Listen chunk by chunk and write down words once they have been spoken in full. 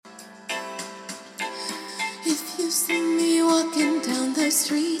see me walking down the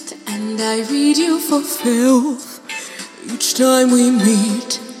street, and I read you for filth each time we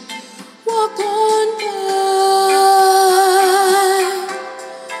meet. Walk on by,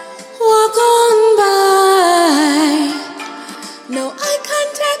 walk on by. No eye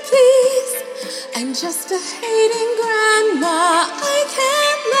contact, please. I'm just a hating grandma. I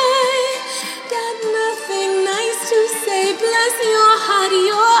can't lie. Got nothing nice to say. Bless your heart,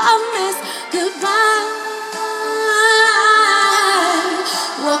 you're a mess. Goodbye.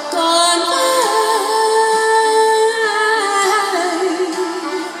 Walk on by.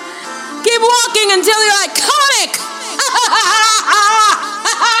 Keep walking until you're iconic.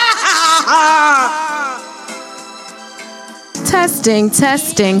 Testing,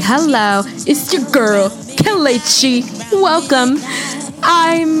 testing. Hello, it's your girl, Kelechi. Welcome.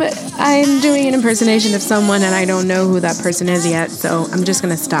 I'm doing an impersonation of someone, and I don't know who that person is yet, so I'm just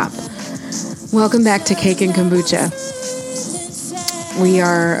gonna stop. Welcome back to Cake and Kombucha. We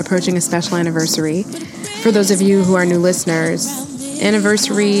are approaching a special anniversary. For those of you who are new listeners,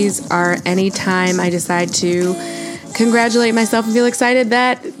 anniversaries are any time I decide to congratulate myself and feel excited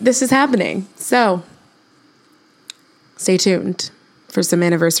that this is happening. So, stay tuned for some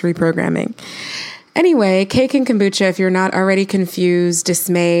anniversary programming. Anyway, Cake and Kombucha, if you're not already confused,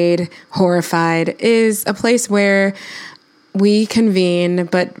 dismayed, horrified, is a place where we convene,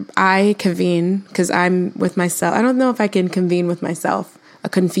 but I convene because I'm with myself. I don't know if I can convene with myself. A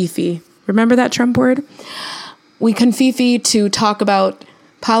confifi. Remember that Trump word? We confifi to talk about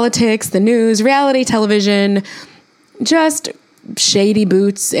politics, the news, reality television, just shady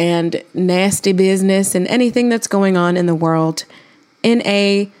boots and nasty business and anything that's going on in the world in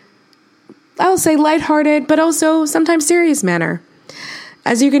a, I'll say lighthearted, but also sometimes serious manner.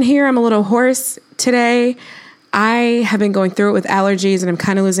 As you can hear, I'm a little hoarse today. I have been going through it with allergies and I'm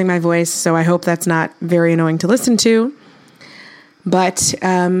kind of losing my voice, so I hope that's not very annoying to listen to. But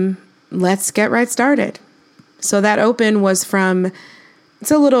let's get right started. So that open was from, it's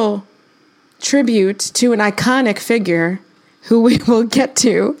a little tribute to an iconic figure who we will get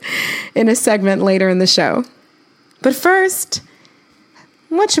to in a segment later in the show. But first,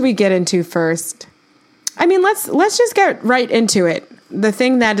 what should we get into first? I mean, let's just get right into it. The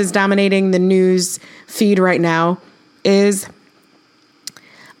thing that is dominating the news feed right now is,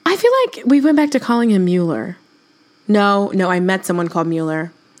 I feel like we went back to calling him Mueller. No, I met someone called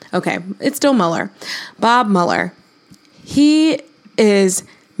Mueller. Okay, it's still Mueller. Bob Mueller. He is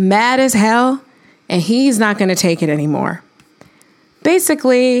mad as hell, and he's not going to take it anymore.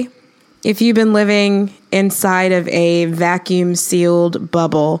 Basically, if you've been living inside of a vacuum-sealed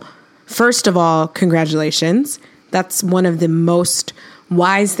bubble, first of all, congratulations. That's one of the most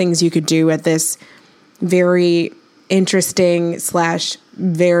wise things you could do at this very interesting /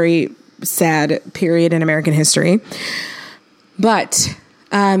 very sad period in American history. But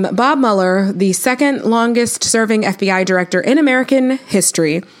Bob Mueller, the second longest serving FBI director in American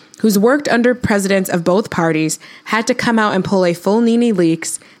history, who's worked under presidents of both parties, had to come out and pull a full Nene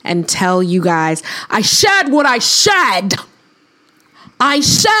Leakes and tell you guys, I said what I said. I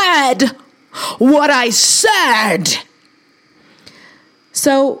said what I said.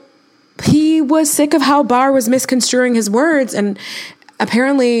 So he was sick of how Barr was misconstruing his words and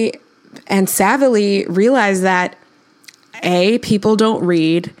apparently and savvily realized that A, people don't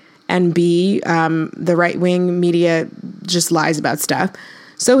read, and B, the right-wing media just lies about stuff.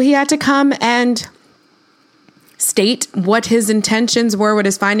 So he had to come and state what his intentions were, what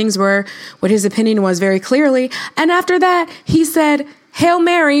his findings were, what his opinion was very clearly. And after that, he said, Hail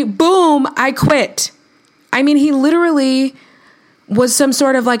Mary, boom, I quit. I mean, he literally was some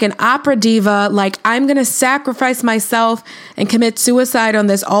sort of like an opera diva, like, I'm going to sacrifice myself and commit suicide on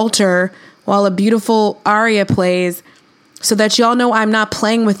this altar while a beautiful aria plays so that y'all know I'm not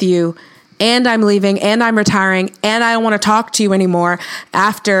playing with you, and I'm leaving, and I'm retiring, and I don't want to talk to you anymore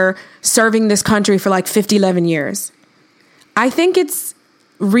after serving this country for like 11 years. I think it's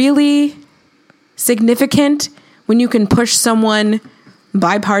really significant when you can push someone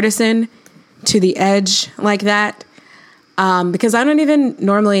bipartisan to the edge like that. Because I don't even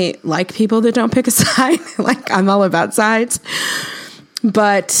normally like people that don't pick a side. Like, I'm all about sides.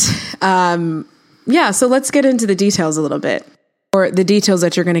 But yeah, so let's get into the details a little bit. Or the details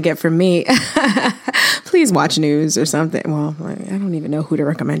that you're going to get from me. Please watch news or something. Well, I don't even know who to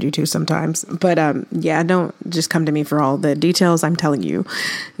recommend you to sometimes. But yeah, don't just come to me for all the details. I'm telling you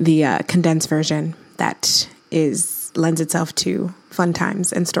the condensed version that lends itself to fun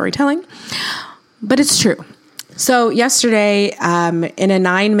times and storytelling. But it's true. So yesterday, in a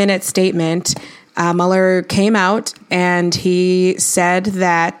 9-minute statement, Mueller came out and he said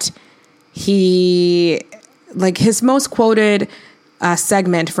that he like his most quoted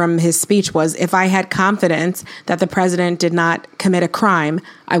segment from his speech was, if I had confidence that the president did not commit a crime,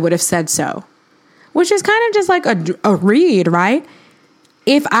 I would have said so. Which is kind of just like a read, right?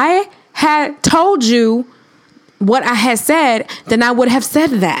 If I had told you what I had said, then I would have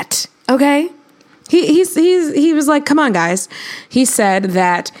said that. Okay? He was like, come on, guys. He said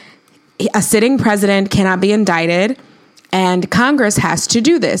that a sitting president cannot be indicted and Congress has to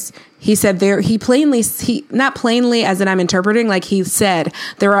do this. He said not plainly as in I'm interpreting, like he said,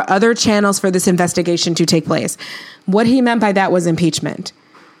 there are other channels for this investigation to take place. What he meant by that was impeachment.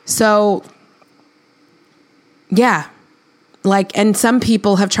 So, yeah. Like, and some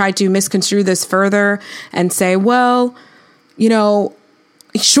people have tried to misconstrue this further and say, well,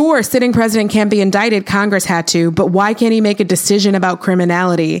 sure, sitting president can't be indicted. Congress had to, but why can't he make a decision about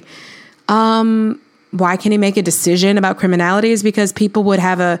criminality? Why can he make a decision about criminality is because people would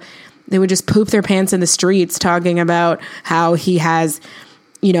they would just poop their pants in the streets talking about how he has,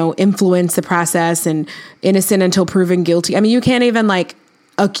 influenced the process and innocent until proven guilty. I mean, you can't even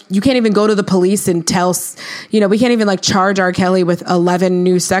go to the police and tell, we can't even charge R. Kelly with 11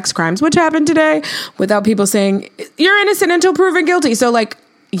 new sex crimes, which happened today, without people saying you're innocent until proven guilty. So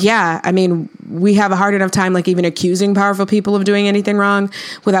yeah, I mean, we have a hard enough time even accusing powerful people of doing anything wrong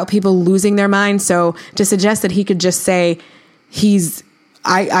without people losing their minds. So to suggest that he could just say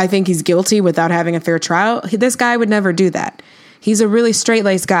I think he's guilty without having a fair trial, this guy would never do that. He's a really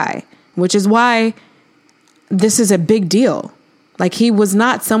straight-laced guy, which is why this is a big deal. He was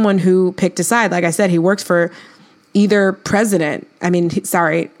not someone who picked a side. Like I said, he worked for either president.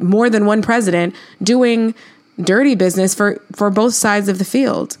 More than one president doing dirty business for both sides of the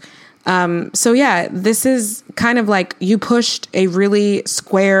field. So yeah, this is kind of like you pushed a really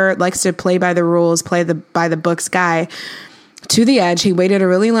square, likes to play by the rules, by the books guy to the edge. He waited a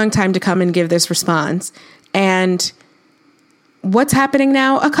really long time to come and give this response. And what's happening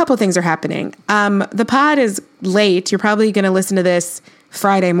now? A couple things are happening. The pod is late. You're probably going to listen to this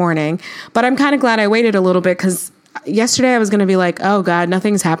Friday morning, but I'm kind of glad I waited a little bit because yesterday I was going to be like, oh God,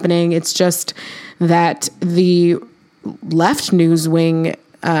 nothing's happening. It's just that the left news wing,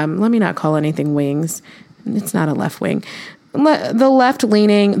 let me not call anything wings. It's not a left wing. The left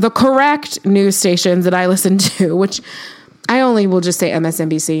leaning, the correct news stations that I listen to, which I only will just say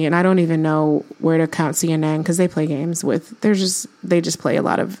MSNBC, and I don't even know where to count CNN because they play games they just play a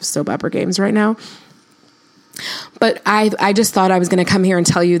lot of soap opera games right now. But I just thought I was going to come here and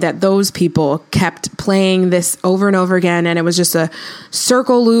tell you that those people kept playing this over and over again, and it was just a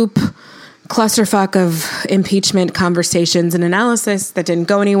circle loop clusterfuck of impeachment conversations and analysis that didn't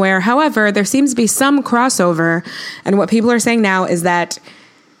go anywhere. However, there seems to be some crossover, and what people are saying now is that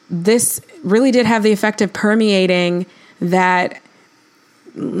this really did have the effect of permeating that,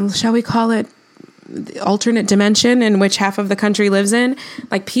 shall we call it, the alternate dimension in which half of the country lives in.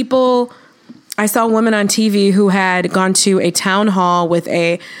 I saw a woman on TV who had gone to a town hall with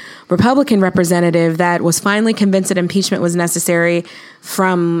a Republican representative that was finally convinced that impeachment was necessary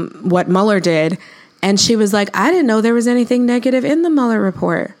from what Mueller did. And she was like, I didn't know there was anything negative in the Mueller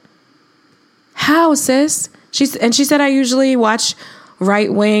report. How, sis? She said, I usually watch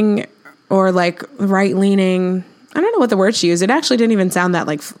right-wing or right-leaning. I don't know what the word she used. It actually didn't even sound that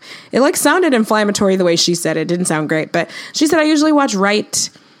it sounded inflammatory the way she said it. It didn't sound great. But she said, I usually watch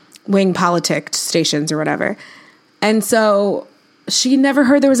right-wing politics stations or whatever. And so she never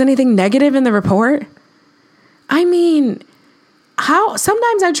heard there was anything negative in the report. I mean,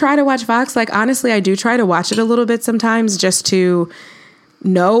 sometimes I try to watch Fox. Honestly, I do try to watch it a little bit sometimes just to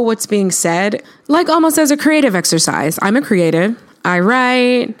know what's being said. Almost as a creative exercise. I'm a creative. I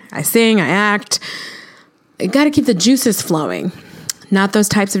write, I sing, I act. You got to keep the juices flowing. Not those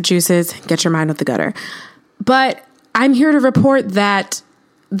types of juices. Get your mind with the gutter. But I'm here to report that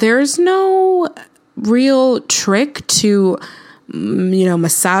there's no real trick to,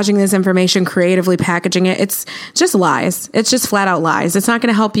 massaging this information, creatively packaging it. It's just lies. It's just flat out lies. It's not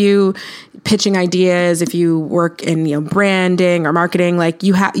going to help you pitching ideas if you work in, branding or marketing.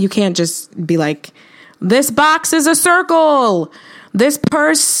 You can't just be like, this box is a circle. This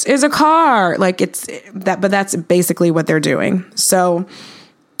purse is a car. But that's basically what they're doing. So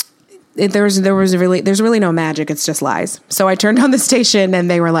there's really no magic. It's just lies. So I turned on the station and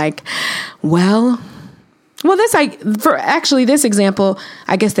they were like, this example,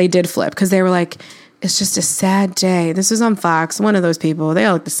 I guess they did flip because they were like, it's just a sad day. This was on Fox. One of those people, they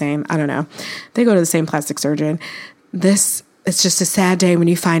all look the same. I don't know. They go to the same plastic surgeon. It's just a sad day when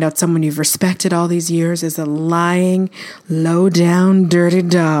you find out someone you've respected all these years is a lying, low-down, dirty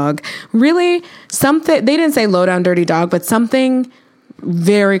dog. Really? They didn't say low-down, dirty dog, but something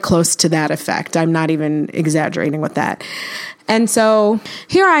very close to that effect. I'm not even exaggerating with that. And so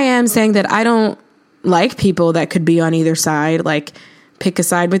here I am saying that I don't like people that could be on either side. Like, pick a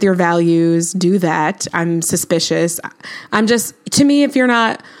side with your values, do that. I'm suspicious. To me, if you're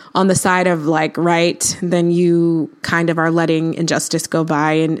not on the side of like right, then you kind of are letting injustice go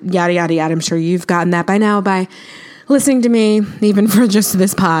by and yada, yada, yada. I'm sure you've gotten that by now by listening to me, even for just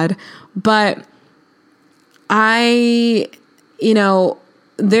this pod. But they're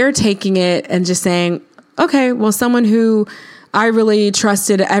taking it and just saying, okay, well, someone who I really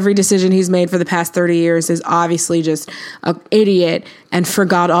trusted every decision he's made for the past 30 years is obviously just an idiot and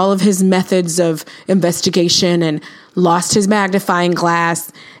forgot all of his methods of investigation and lost his magnifying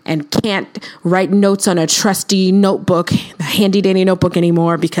glass and can't write notes on a trusty notebook, a handy dandy notebook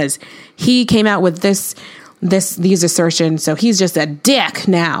anymore because he came out with these assertions. So he's just a dick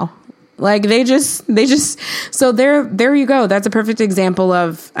now. Like so there you go. That's a perfect example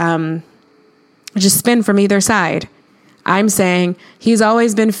of just spin from either side. I'm saying he's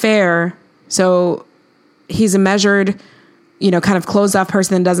always been fair, so he's a measured, kind of closed off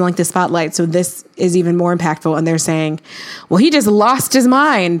person that doesn't like the spotlight. So this is even more impactful. And they're saying, well, he just lost his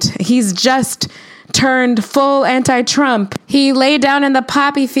mind. He's just turned full anti-Trump. He laid down in the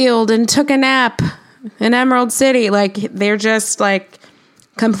poppy field and took a nap in Emerald City. Like, they're just like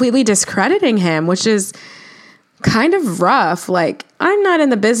completely discrediting him, which is kind of rough. Like, I'm not in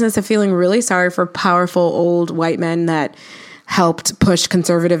the business of feeling really sorry for powerful old white men that helped push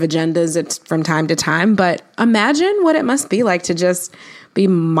conservative agendas from time to time. But imagine what it must be like to just be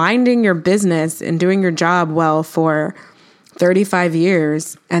minding your business and doing your job well for 35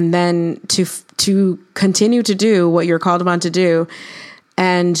 years and then to continue to do what you're called upon to do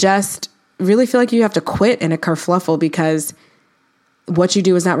and just really feel like you have to quit in a kerfluffle because what you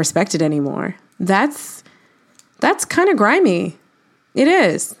do is not respected anymore. That's kind of grimy. It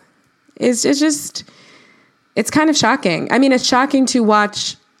is. It's kind of shocking. I mean, it's shocking to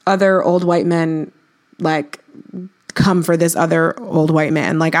watch other old white men like come for this other old white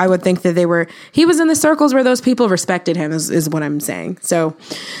man. Like, I would think that he was in the circles where those people respected him is what I'm saying. So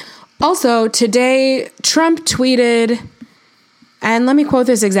also today, Trump tweeted, and let me quote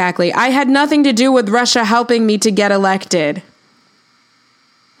this exactly: "I had nothing to do with Russia helping me to get elected."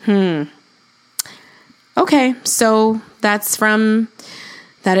 Okay, so that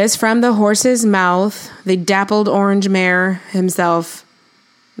is from the horse's mouth, the dappled orange mare himself,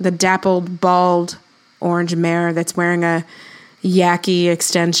 the dappled bald orange mare that's wearing a Yaki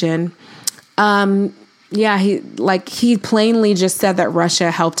extension. He plainly just said that Russia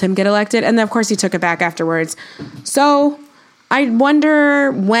helped him get elected, and then of course he took it back afterwards. So I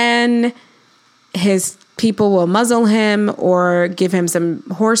wonder when his people will muzzle him or give him some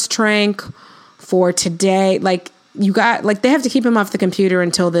horse trank for today. They have to keep him off the computer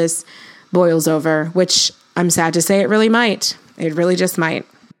until this boils over, which I'm sad to say it really might. It really just might.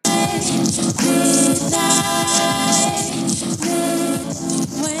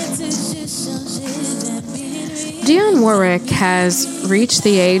 Dionne Warwick has reached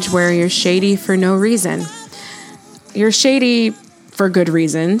the age where you're shady for no reason. You're shady for good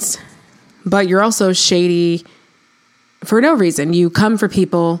reasons, but you're also shady for no reason. You come for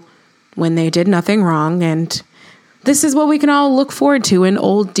people when they did nothing wrong, and this is what we can all look forward to in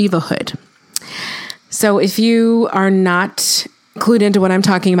old divahood. So if you are not clued into what I'm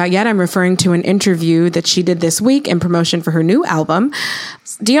talking about yet, I'm referring to an interview that she did this week in promotion for her new album.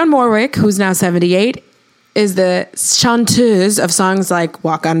 Dionne Warwick, who's now 78, is the chanteuse of songs like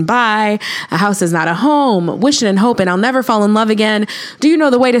Walk On By, A House Is Not a Home, Wishing and Hoping, I'll Never Fall in Love Again, Do You Know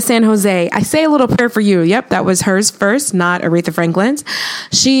the Way to San Jose, I Say a Little Prayer for You. Yep, that was hers first, not Aretha Franklin's.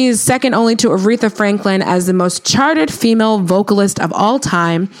 She's second only to Aretha Franklin as the most charted female vocalist of all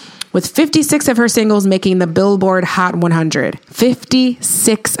time, with 56 of her singles making the Billboard Hot 100.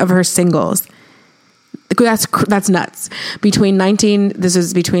 56 of her singles. That's nuts. This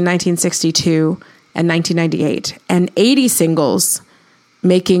is between 1962 and 1998, and 80 singles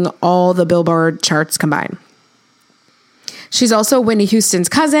making all the Billboard charts combined. She's also Whitney Houston's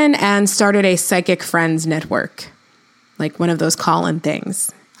cousin and started a Psychic Friends network, like one of those call-in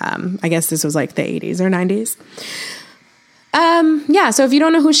things. I guess this was like the 80s or 90s. So if you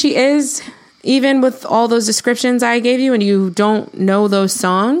don't know who she is, even with all those descriptions I gave you and you don't know those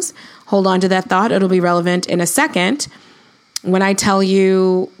songs, hold on to that thought. It'll be relevant in a second when I tell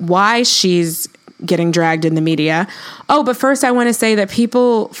you why she's getting dragged in the media. Oh, but first I want to say that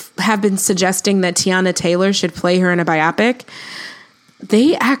people have been suggesting that Tiana Taylor should play her in a biopic.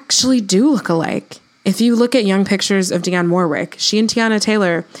 They actually do look alike. If you look at young pictures of Dionne Warwick, she and Tiana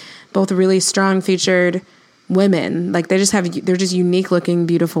Taylor, both really strong featured women. Like they're just unique looking,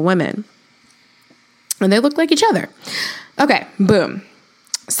 beautiful women. And they look like each other. Okay, boom.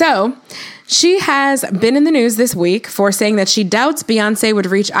 So she has been in the news this week for saying that she doubts Beyonce would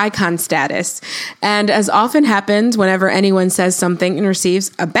reach icon status. And as often happens whenever anyone says something and receives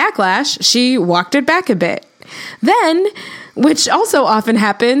a backlash, she walked it back a bit. Then, which also often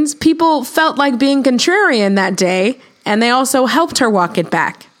happens, people felt like being contrarian that day, and they also helped her walk it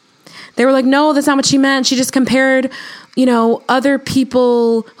back. They were like, no, that's not what she meant. She just compared, other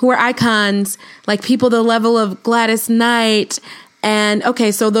people who are icons, like people the level of Gladys Knight. And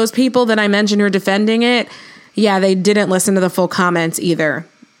okay, so those people that I mentioned who are defending it, yeah, they didn't listen to the full comments either.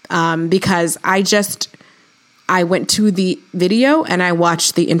 Because I went to the video and I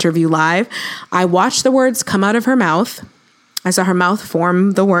watched the interview live. I watched the words come out of her mouth. I saw her mouth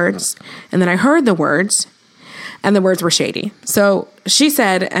form the words, and then I heard the words, and the words were shady. So she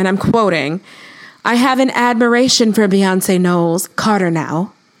said, and I'm quoting, "I have an admiration for Beyonce Knowles Carter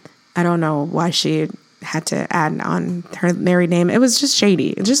now." I don't know why she had to add on her married name. It was just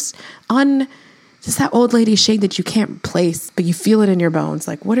shady. Just that old lady shade that you can't place, but you feel it in your bones.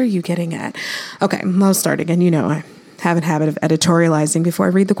 Like, what are you getting at? Okay, I'll start again. I have a habit of editorializing before I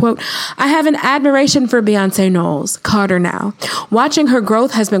read the quote. "I have an admiration for Beyonce Knowles Carter now. Watching her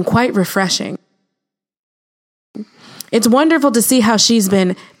growth has been quite refreshing. It's wonderful to see how she's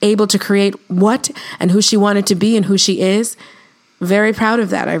been able to create what and who she wanted to be and who she is. Very proud of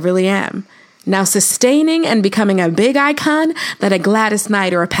that. I really am. Now sustaining and becoming a big icon that a Gladys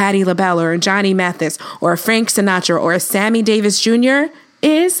Knight or a Patti LaBelle or a Johnny Mathis or a Frank Sinatra or a Sammy Davis Jr.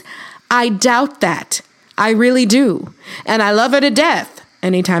 is, I doubt that. I really do. And I love her to death."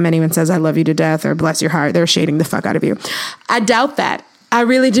 Anytime anyone says I love you to death or bless your heart, they're shading the fuck out of you. "I doubt that. I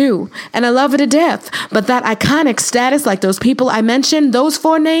really do. And I love her to death. But that iconic status, like those people I mentioned, those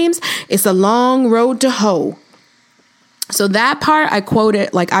 4 names, it's a long road to hoe." So that part I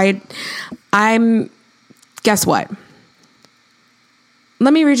quoted, like guess what?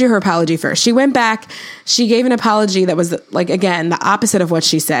 Let me read you her apology first. She went back, she gave an apology that was again, the opposite of what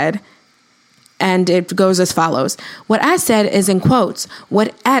she said. And it goes as follows. "What I said is in quotes.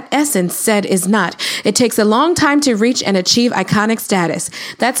 What at essence said is not. It takes a long time to reach and achieve iconic status.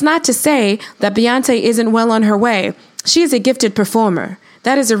 That's not to say that Beyonce isn't well on her way. She is a gifted performer.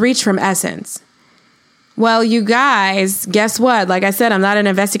 That is a reach from essence." Well, you guys, guess what? Like I said, I'm not an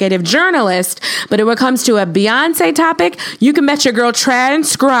investigative journalist, but when it comes to a Beyonce topic, you can bet your girl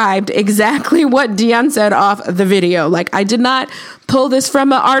transcribed exactly what Dionne said off the video. Like, I did not pull this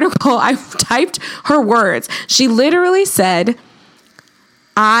from an article. I typed her words. She literally said,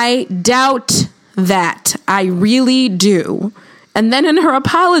 "I doubt that. I really do." And then in her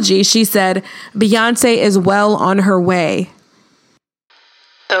apology, she said, "Beyonce is well on her way."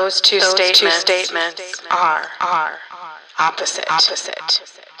 Those two statements are opposite.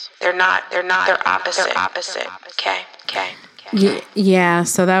 They're not. They're opposite. Okay. Yeah.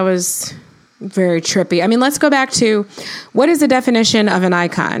 So that was very trippy. I mean, let's go back to what is the definition of an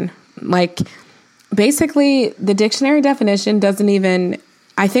icon? Like, basically, the dictionary definition doesn't even.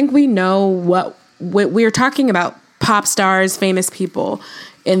 I think we know what we're talking about. Pop stars, famous people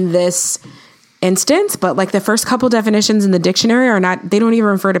in this instance, but like the first couple definitions in the dictionary are not, they don't even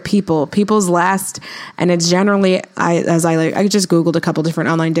refer to people's last. And it's generally, I just Googled a couple different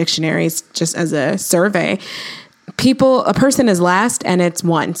online dictionaries just as a survey. A person is last and it's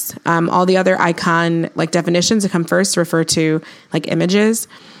once. All the other icon like definitions that come first refer to like images,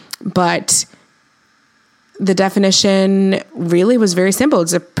 but the definition really was very simple.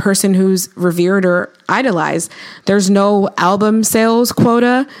 It's a person who's revered or idolized. There's no album sales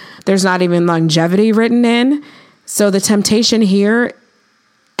quota. There's not even longevity written in. So the temptation here,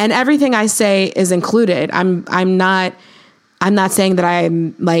 and everything I say is included. I'm not saying that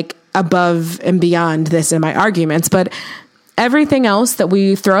I'm like above and beyond this in my arguments, but everything else that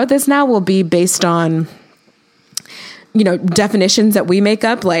we throw at this now will be based on, definitions that we make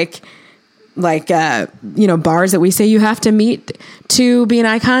up, like bars that we say you have to meet to be an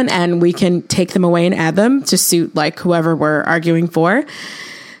icon, and we can take them away and add them to suit like whoever we're arguing for.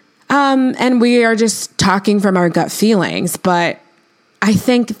 And we are just talking from our gut feelings, but I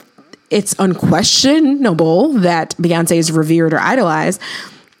think it's unquestionable that Beyonce is revered or idolized.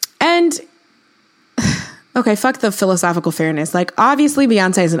 And okay, fuck the philosophical fairness. Like, obviously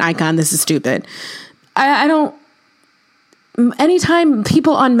Beyonce is an icon. This is stupid. I don't, anytime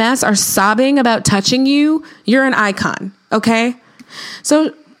people en masse are sobbing about touching you, you're an icon. Okay.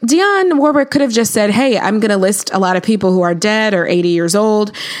 So Dionne Warwick could have just said, "Hey, I'm going to list a lot of people who are dead or 80 years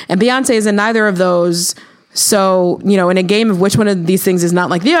old, and Beyonce is in neither of those. So, in a game of which one of these things is not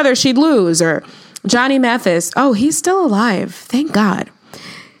like the other, she'd lose." Or Johnny Mathis. Oh, he's still alive. Thank God.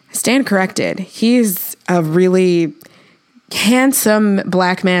 Stand corrected. He's a really handsome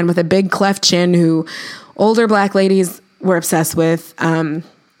black man with a big cleft chin who older black ladies were obsessed with.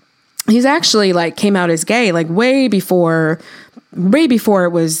 He's actually like came out as gay, like way before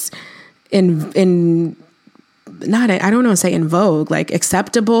it was I don't know, say in vogue, like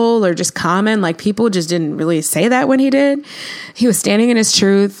acceptable or just common. Like people just didn't really say that when he did. He was standing in his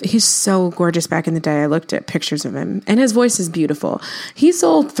truth. He's so gorgeous back in the day. I looked at pictures of him and his voice is beautiful. He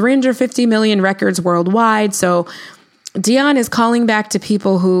sold 350 million records worldwide. So Dionne is calling back to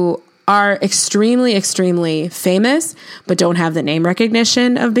people who are extremely, extremely famous, but don't have the name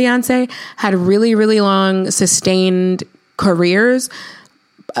recognition of Beyonce, had really, really long sustained careers,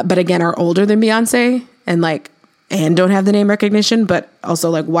 but again, are older than Beyonce and don't have the name recognition, but also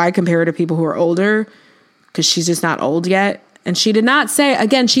like, why compare her to people who are older? Because she's just not old yet. And she did not say,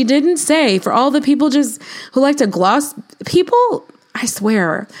 again, she didn't say, for all the people just who like to gloss people, I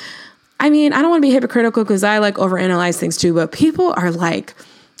swear. I mean, I don't want to be hypocritical because I like overanalyze things too, but people are like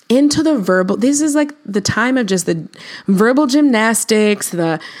into the verbal. This is like the time of just the verbal gymnastics,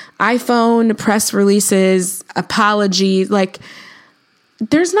 the iPhone press releases, apologies, like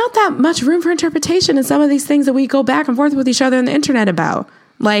there's not that much room for interpretation in some of these things that we go back and forth with each other on the internet about.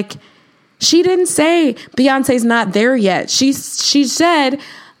 Like, she didn't say Beyonce's not there yet. She said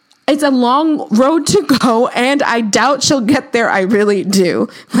it's a long road to go and I doubt she'll get there. I really do.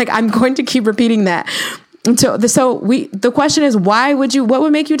 Like, I'm going to keep repeating that. So the question is, what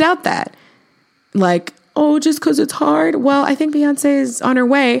would make you doubt that? Like, oh, just because it's hard? Well, I think Beyonce is on her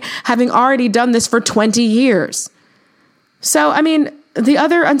way, having already done this for 20 years. So, I mean, the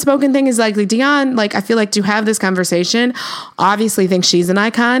other unspoken thing is like Dionne, like I feel like to have this conversation, obviously thinks she's an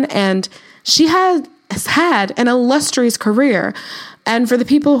icon and she has had an illustrious career. And for the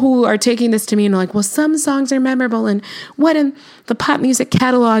people who are taking this to mean like, well, some songs are memorable and what in the pop music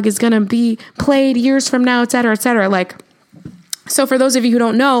catalog is going to be played years from now, et cetera, et cetera. Like, so for those of you who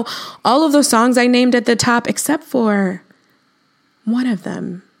don't know, all of those songs I named at the top, except for one of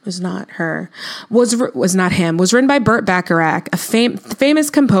them, was not her, was not him, was written by Burt Bacharach, a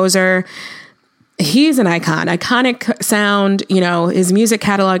famous composer. He's an iconic sound. You know, his music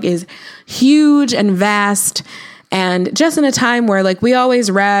catalog is huge and vast. And just in a time where like we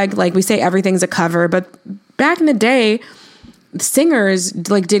always rag, like we say everything's a cover, but back in the day, singers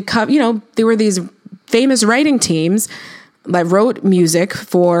like did cover, you know, there were these famous writing teams that wrote music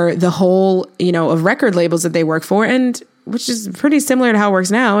for the whole, you know, of record labels that they work for, and which is pretty similar to how it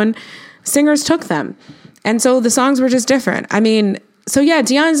works now. And singers took them. And so the songs were just different. I mean, so yeah,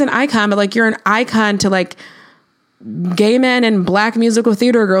 Dionne's an icon, but like you're an icon to like gay men and black musical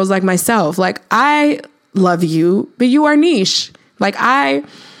theater girls like myself. Like I love you, but you are niche. Like I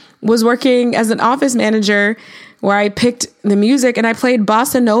was working as an office manager where I picked the music and I played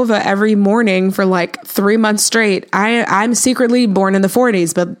bossa nova every morning for like 3 months straight. I'm secretly born in the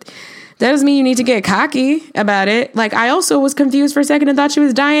 40s, but that doesn't mean you need to get cocky about it. Like, I also was confused for a second and thought she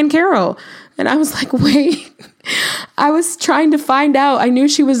was Diane Carroll. And I was like, wait, I was trying to find out. I knew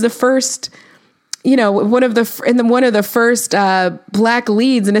she was the first, you know, one of the first black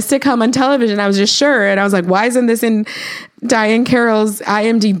leads in a sitcom on television. I was just sure. And I was like, why isn't this in Diane Carroll's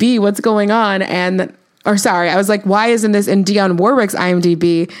IMDb? What's going on? I was like, why isn't this in Dionne Warwick's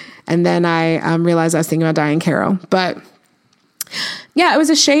IMDb? And then I realized I was thinking about Diane Carroll. But yeah, it was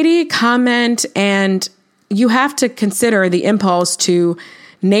a shady comment, and you have to consider the impulse to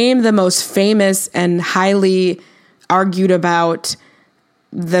name the most famous and highly argued about,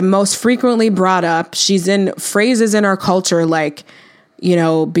 the most frequently brought up. She's in phrases in our culture like, you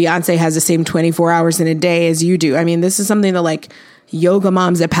know, Beyonce has the same 24 hours in a day as you do. I mean, this is something that like yoga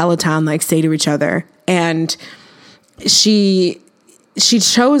moms at Peloton like say to each other. And she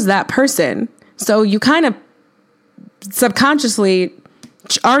chose that person. So you kind of subconsciously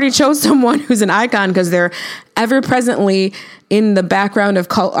already chose someone who's an icon because they're ever presently in the background of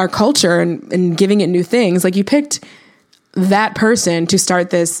our culture and giving it new things. Like you picked that person to start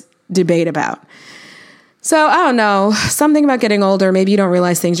this debate about. So I don't know, something about getting older. Maybe you don't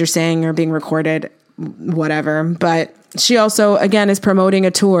realize things you're saying are being recorded, whatever. But she also, again, is promoting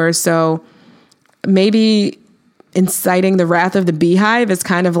a tour. So maybe inciting the wrath of the beehive is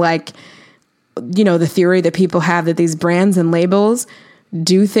kind of like, you know, the theory that people have that these brands and labels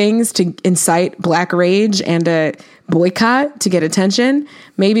do things to incite black rage and a boycott to get attention.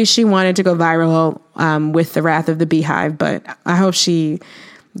 Maybe she wanted to go viral with the wrath of the beehive, but I hope she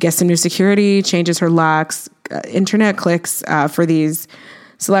gets some new security, changes her locks, internet clicks for these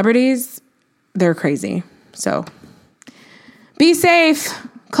celebrities. They're crazy. So be safe.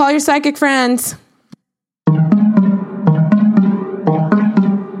 Call your psychic friends.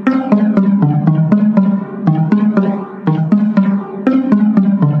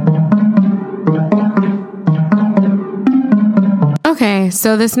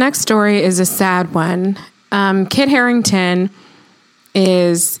 so this next story is a sad one. Kit Harington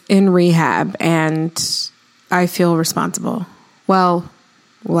is in rehab, and I feel responsible. Well,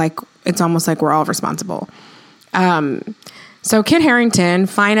 like, it's almost like we're all responsible. So Kit Harington,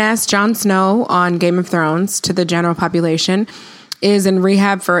 fine-ass Jon Snow on Game of Thrones to the general population, is in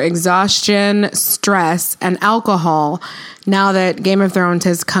rehab for exhaustion, stress, and alcohol now that Game of Thrones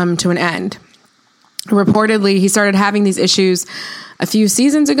has come to an end. Reportedly, he started having these issues a few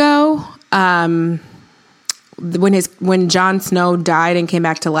seasons ago, when Jon Snow died and came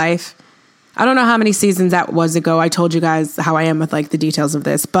back to life. I don't know how many seasons that was ago. I told you guys how I am with like the details of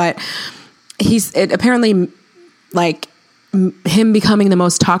this, but it apparently, like, him becoming the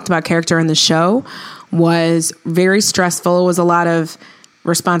most talked about character in the show was very stressful. It was a lot of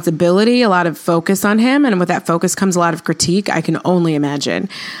responsibility, a lot of focus on him. And with that focus comes a lot of critique, I can only imagine.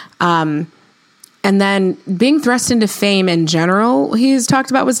 And then being thrust into fame in general, he's talked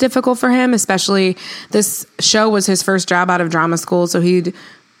about, was difficult for him, especially this show was his first job out of drama school. So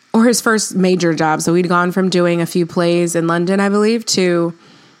or his first major job. So he'd gone from doing a few plays in London, I believe, to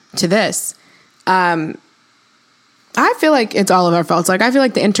this. I feel like it's all of our faults. Like, I feel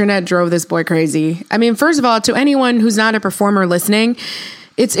like the internet drove this boy crazy. I mean, first of all, to anyone who's not a performer listening,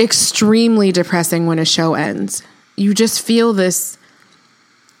 it's extremely depressing when a show ends. You just feel this.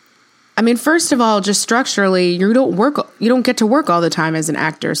 I mean, first of all, just structurally, you don't get to work all the time as an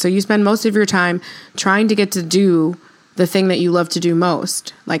actor. So you spend most of your time trying to get to do the thing that you love to do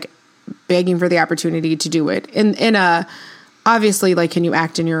most, like begging for the opportunity to do it. Obviously, like, can you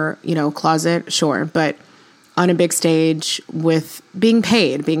act in your, closet? Sure. But on a big stage with being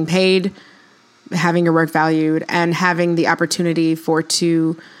paid, having your work valued, and having the opportunity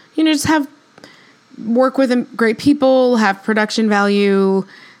to just have work with great people, have production value,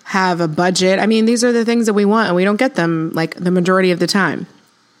 have a budget. I mean, these are the things that we want, and we don't get them like the majority of the time.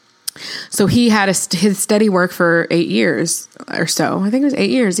 So he had his steady work for 8 years or so. I think it was 8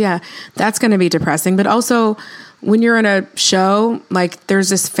 years. Yeah. That's going to be depressing. But also when you're in a show, like, there's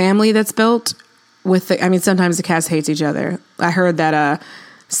this family that's built sometimes the cast hates each other. I heard that,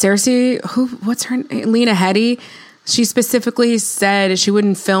 Cersei, what's her name? Lena Headey. She specifically said she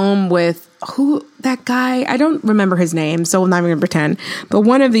wouldn't film with that guy. I don't remember his name, so I'm not even going to pretend. But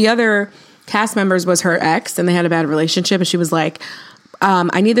one of the other cast members was her ex, and they had a bad relationship. And she was like,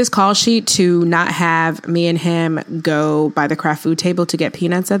 I need this call sheet to not have me and him go by the craft food table to get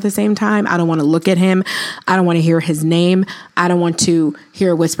peanuts at the same time. I don't want to look at him. I don't want to hear his name. I don't want to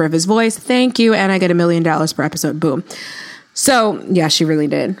hear a whisper of his voice. Thank you. And I get $1 million per episode. Boom. So yeah, she really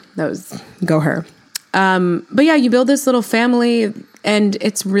did. Go her. But yeah, you build this little family, and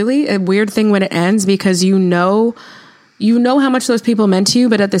it's really a weird thing when it ends, because you know how much those people meant to you,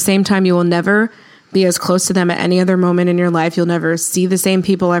 but at the same time, you will never be as close to them at any other moment in your life. You'll never see the same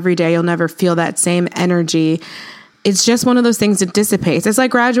people every day. You'll never feel that same energy. It's just one of those things that dissipates. It's like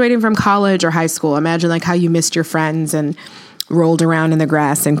graduating from college or high school. Imagine like how you missed your friends and rolled around in the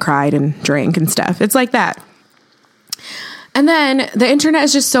grass and cried and drank and stuff. It's like that. And then the internet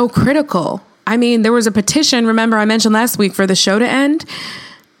is just so critical. I mean, there was a petition, remember I mentioned last week, for the show to end.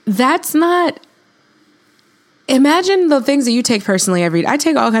 That's not... Imagine the things that you take personally every day. I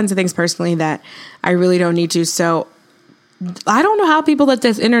take all kinds of things personally that I really don't need to. So I don't know how people let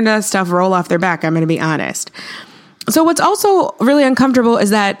this internet stuff roll off their back. I'm going to be honest. So what's also really uncomfortable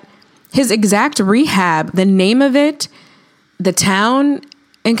is that his exact rehab, the name of it, the town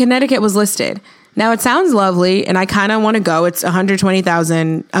in Connecticut was listed. Now it sounds lovely and I kind of want to go. It's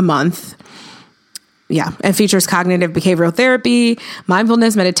 $120,000 a month. Yeah, it features cognitive behavioral therapy,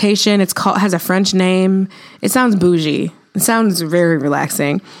 mindfulness, meditation. Has a French name. It sounds bougie. It sounds very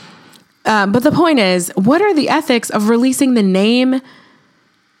relaxing. But the point is, what are the ethics of releasing the name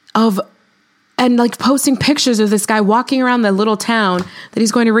of and like posting pictures of this guy walking around the little town that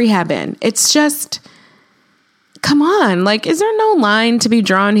he's going to rehab in? It's just, come on. Like, is there no line to be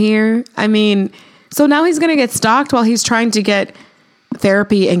drawn here? I mean, so now he's going to get stalked while he's trying to get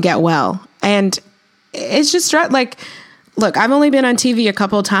therapy and get well. And it's just like, look, I've only been on TV a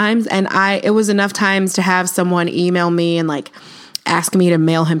couple of times, and it was enough times to have someone email me and like ask me to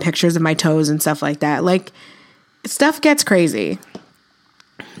mail him pictures of my toes and stuff like that. Like, stuff gets crazy.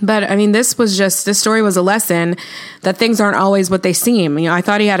 But I mean, this story was a lesson that things aren't always what they seem. You know, I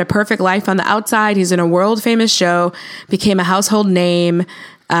thought he had a perfect life on the outside. He's in a world famous show, became a household name.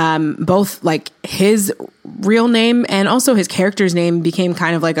 Both like his real name and also his character's name became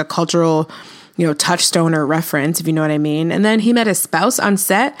kind of like a cultural, touchstone or reference, if you know what I mean. And then he met his spouse on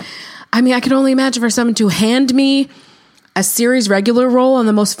set. I mean, I can only imagine for someone to hand me a series regular role on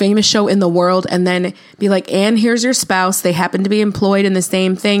the most famous show in the world and then be like, and here's your spouse. They happen to be employed in the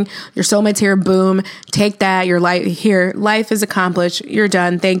same thing. Your soulmate's here. Boom. Take that. Your life here. Life is accomplished. You're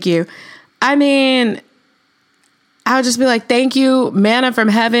done. Thank you. I mean, I would just be like, thank you, manna from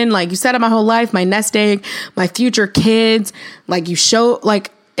heaven. Like, you set up my whole life, my nest egg, my future kids. Like, you show,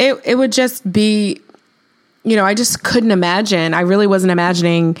 like, it would just be, you know, I just couldn't imagine. I really wasn't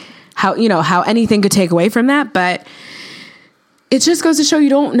imagining how anything could take away from that. But it just goes to show you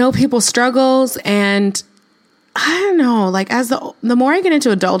don't know people's struggles. And I don't know, like, as the more I get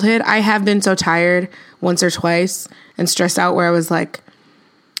into adulthood, I have been so tired once or twice and stressed out where I was like,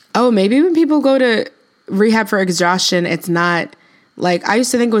 oh, maybe when people go to rehab for exhaustion, it's not like, I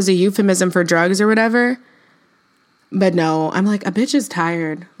used to think it was a euphemism for drugs or whatever. But no, I'm like, a bitch is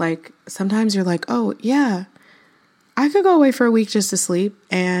tired. Like, sometimes you're like, oh yeah, I could go away for a week just to sleep,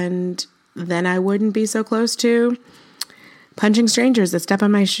 and then I wouldn't be so close to punching strangers that step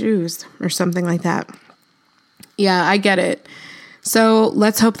on my shoes or something like that. Yeah, I get it. So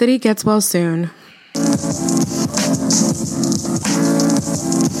let's hope that he gets well soon.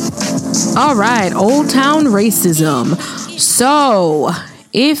 All right, Old Town Racism. So,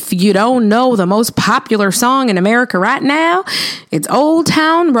 if you don't know the most popular song in America right now, it's Old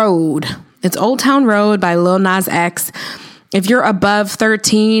Town Road. It's Old Town Road by Lil Nas X. If you're above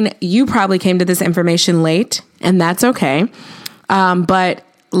 13, you probably came to this information late, and that's okay. But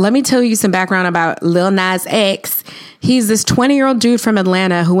let me tell you some background about Lil Nas X. He's this 20-year-old dude from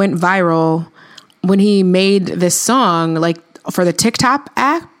Atlanta who went viral when he made this song, like, for the TikTok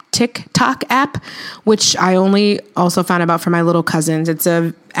app, which I only also found about from my little cousins. It's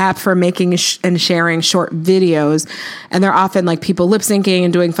a app for making and sharing short videos, and they're often like people lip syncing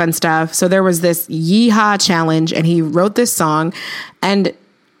and doing fun stuff. So there was this Yeehaw challenge, and he wrote this song, and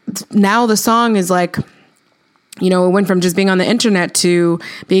now the song is like, you know, it went from just being on the internet to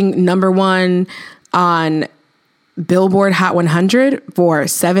being number one on Billboard Hot 100 for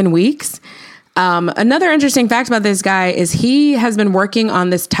 7 weeks. Another interesting fact about this guy is he has been working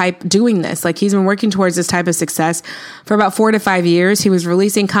on this doing this. Like, he's been working towards this type of success for about 4 to 5 years. He was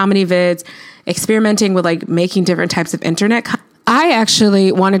releasing comedy vids, experimenting with like making different types of internet. I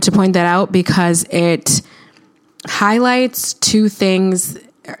actually wanted to point that out because it highlights two things.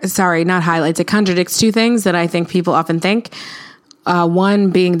 Sorry, not highlights. It contradicts two things that I think people often think.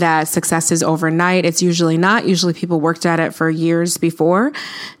 One being that success is overnight. It's usually not. Usually people worked at it for years before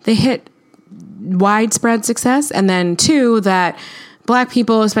they hit widespread success. And then two, that Black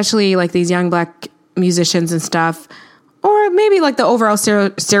people, especially like these young Black musicians and stuff, or maybe like the overall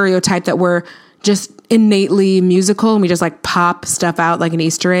stereotype that we're just innately musical and we just like pop stuff out like an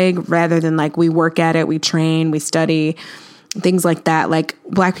Easter egg rather than like we work at it, we train, we study, things like that. Like,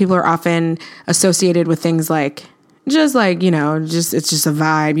 Black people are often associated with things like, just like, you know, just, it's just a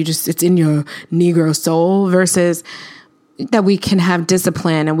vibe. It's in your Negro soul, versus that we can have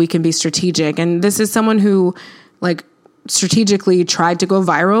discipline and we can be strategic. And this is someone who like strategically tried to go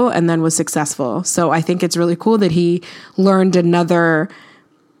viral and then was successful. So I think it's really cool that he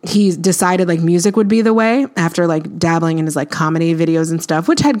decided like music would be the way after like dabbling in his like comedy videos and stuff,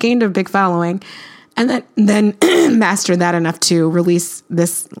 which had gained a big following, and then mastered that enough to release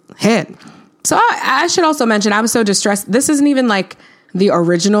this hit. So I should also mention, I was so distressed. This isn't even like the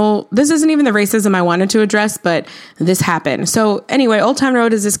racism I wanted to address, but this happened. So anyway, Old Town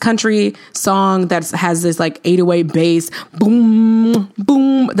Road is this country song that has this like 808 bass, boom,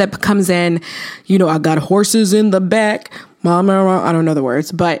 boom, that comes in, you know, I got horses in the back, mama, I don't know the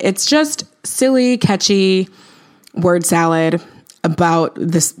words, but it's just silly, catchy word salad about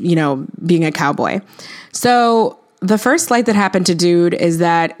this, you know, being a cowboy. So the first slight that happened to Dude is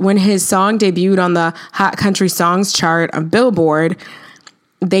that when his song debuted on the Hot Country Songs chart of Billboard,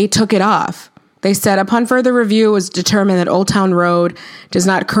 they took it off. They said, upon further review, it was determined that Old Town Road does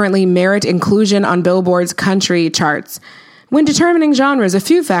not currently merit inclusion on Billboard's country charts. When determining genres, a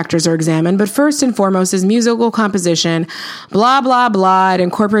few factors are examined, but first and foremost is musical composition. Blah, blah, blah. It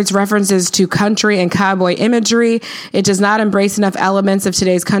incorporates references to country and cowboy imagery. It does not embrace enough elements of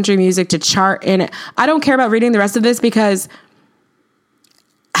today's country music to chart in it. I don't care about reading the rest of this because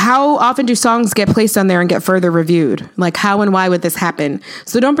how often do songs get placed on there and get further reviewed? Like, how and why would this happen?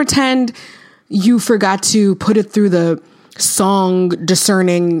 So don't pretend you forgot to put it through the song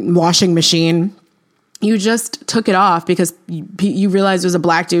discerning washing machine. You just took it off because you realized it was a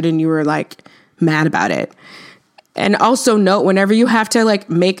Black dude and you were like mad about it. And also note, whenever you have to like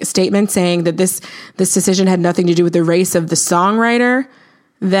make a statement saying that this decision had nothing to do with the race of the songwriter,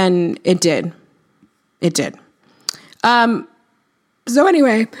 then it did. It did. So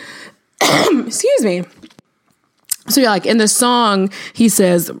anyway, excuse me. So yeah, like in the song, he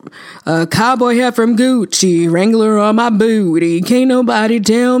says, cowboy hat from Gucci, Wrangler on my booty, can't nobody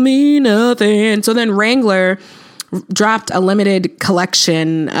tell me nothing. So then Wrangler dropped a limited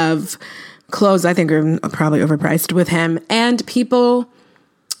collection of clothes I think are probably overpriced with him. And people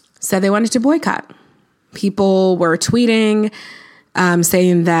said they wanted to boycott. People were tweeting,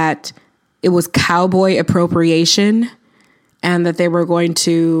 saying that it was cowboy appropriation and that they were going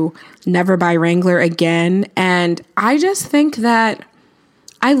to never buy Wrangler again. And I just think that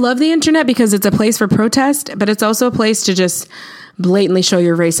I love the internet because it's a place for protest, but it's also a place to just blatantly show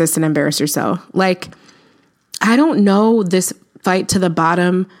you're racist and embarrass yourself. Like, I don't know this fight to the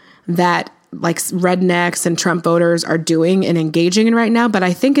bottom that like rednecks and Trump voters are doing and engaging in right now, but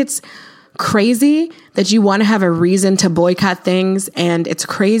I think it's crazy that you want to have a reason to boycott things, and it's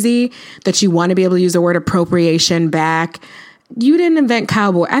crazy that you want to be able to use the word appropriation back. You didn't invent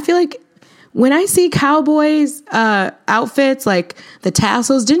cowboy. I feel like when I see cowboys outfits, like the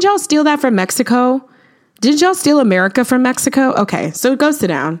tassels, didn't y'all steal that from Mexico? Didn't y'all steal America from Mexico? Okay, so go sit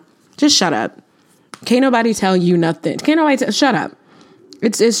down. Just shut up. Can't nobody tell you nothing. Shut up.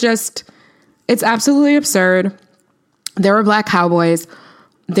 It's absolutely absurd. There were black cowboys.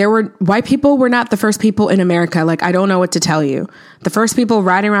 White people were not the first people in America. Like, I don't know what to tell you. The first people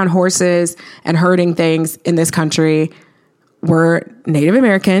riding around horses and herding things in this country were Native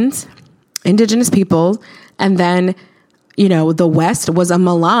Americans, indigenous people. And then, the West was a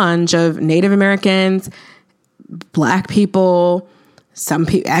melange of Native Americans, black people, some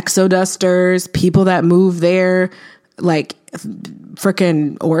exodusters, people that moved there, like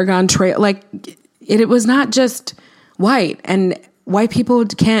freaking Oregon Trail. Like, it was not just white, and white people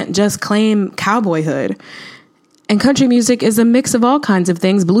can't just claim cowboyhood. And country music is a mix of all kinds of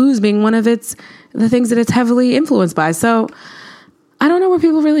things, blues being one of the things that it's heavily influenced by. So I don't know where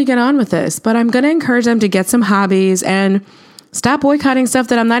people really get on with this, but I'm going to encourage them to get some hobbies and stop boycotting stuff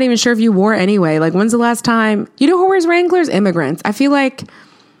that I'm not even sure if you wore anyway. Like, when's the last time, who wears Wranglers? Immigrants. I feel like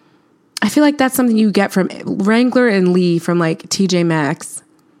that's something you get from Wrangler and Lee from like TJ Maxx.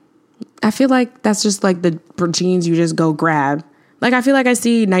 I feel like that's just like the jeans you just go grab. Like, I feel like I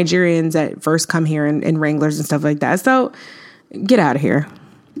see Nigerians that first come here in Wranglers and stuff like that. So get out of here.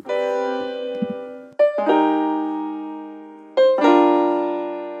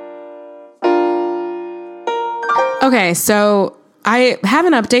 Okay, so I have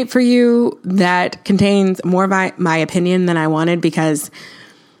an update for you that contains more of my opinion than I wanted, because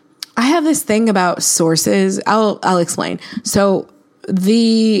I have this thing about sources. I'll explain. So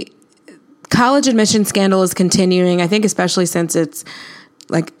the college admission scandal is continuing. I think especially since it's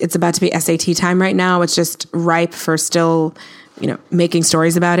about to be SAT time right now. It's just ripe for still, making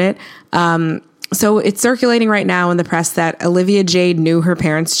stories about it. So it's circulating right now in the press that Olivia Jade knew her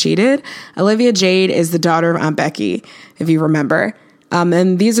parents cheated. Olivia Jade is the daughter of Aunt Becky, if you remember.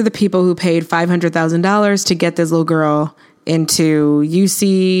 And these are the people who paid $500,000 to get this little girl into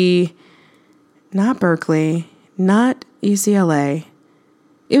UC, not Berkeley, not UCLA.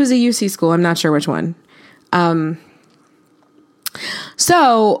 It was a UC school. I'm not sure which one.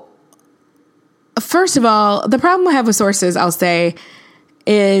 So first of all, the problem I have with sources, I'll say,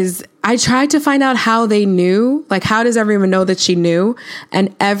 is I tried to find out how they knew. Like, how does everyone know that she knew?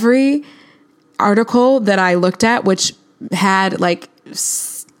 And every article that I looked at, which had like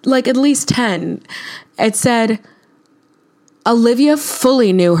at least 10, it said Olivia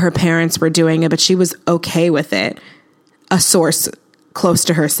fully knew her parents were doing it, but she was okay with it. A source close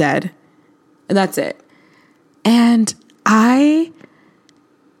to her said. And that's it. And I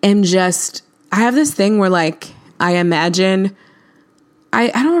have this thing where like, I imagine, I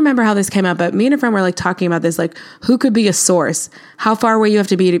don't remember how this came out, but me and a friend were like talking about this, like, who could be a source? How far away you have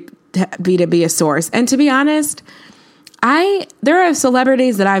to be a source? And to be honest, there are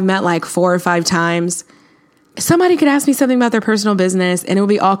celebrities that I've met like 4 or 5 times. Somebody could ask me something about their personal business and it would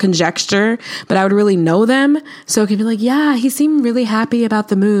be all conjecture, but I would really know them. So it could be like, yeah, he seemed really happy about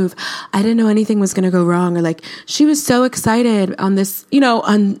the move. I didn't know anything was going to go wrong. Or like, she was so excited on this,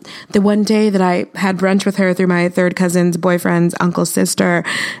 on the one day that I had brunch with her through my third cousin's boyfriend's uncle's sister.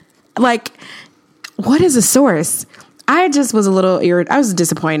 Like, what is a source? I just was a little I was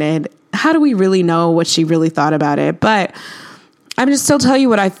disappointed. How do we really know what she really thought about it? But I'm just still tell you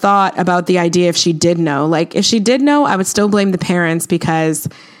what I thought about the idea if she did know. Like, if she did know, I would still blame the parents, because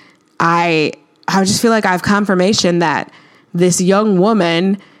I just feel like I have confirmation that this young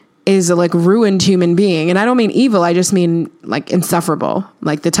woman is a like ruined human being. And I don't mean evil. I just mean like insufferable.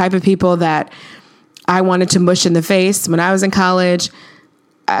 Like the type of people that I wanted to mush in the face when I was in college.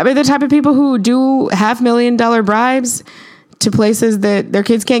 I mean, the type of people who do $500,000 bribes to places that their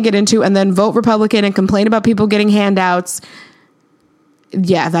kids can't get into and then vote Republican and complain about people getting handouts.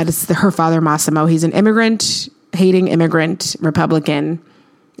 Yeah, that is her father, Massimo. He's an hating immigrant Republican.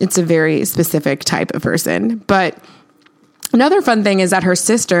 It's a very specific type of person. But another fun thing is that her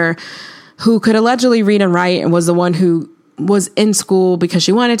sister, who could allegedly read and write and was the one who was in school because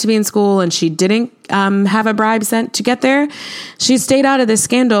she wanted to be in school and she didn't have a bribe sent to get there, she stayed out of this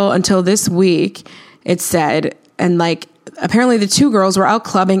scandal until this week, it said. And like, apparently the two girls were out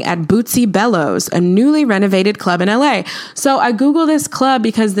clubbing at Bootsy Bellows, a newly renovated club in LA. So I Googled this club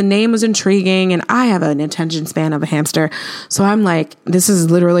because the name was intriguing and I have an attention span of a hamster. So I'm like, this is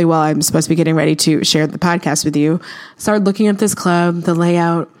literally while I'm supposed to be getting ready to share the podcast with you. Started looking at this club, the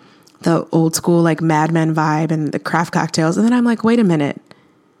layout, the old school like Mad Men vibe and the craft cocktails. And then I'm like, wait a minute.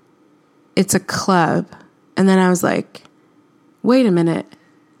 It's a club. And then I was like, wait a minute.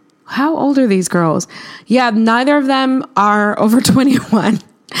 How old are these girls? Yeah, neither of them are over 21.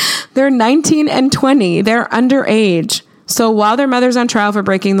 They're 19 and 20. They're underage. So while their mother's on trial for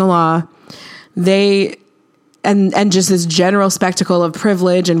breaking the law, they and just this general spectacle of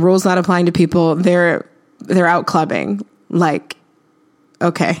privilege and rules not applying to people, they're out clubbing. Like,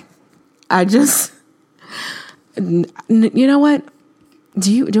 okay. You know what?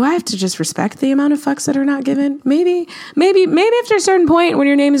 Do I have to just respect the amount of fucks that are not given? Maybe after a certain point when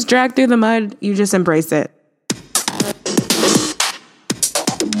your name is dragged through the mud, you just embrace it.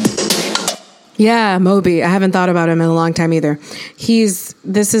 Yeah, Moby. I haven't thought about him in a long time either.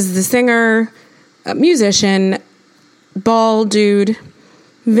 This is the singer, musician, bald dude,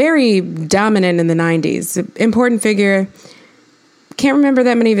 very dominant in the 90s, important figure. Can't remember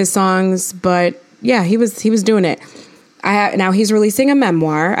that many of his songs, but yeah, he was doing it. Now he's releasing a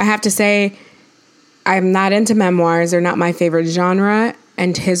memoir. I have to say, I'm not into memoirs. They're not my favorite genre,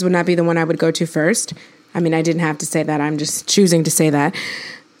 and his would not be the one I would go to first. I mean, I didn't have to say that. I'm just choosing to say that.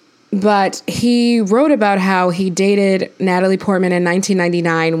 But he wrote about how he dated Natalie Portman in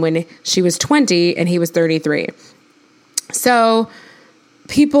 1999 when she was 20 and he was 33. So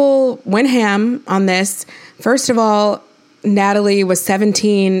people went ham on this. First of all, Natalie was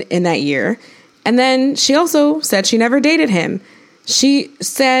 17 in that year. And then she also said she never dated him. She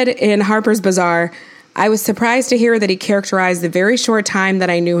said in Harper's Bazaar, I was surprised to hear that he characterized the very short time that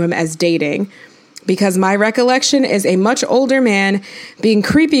I knew him as dating, because my recollection is a much older man being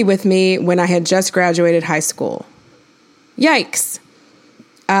creepy with me when I had just graduated high school. Yikes.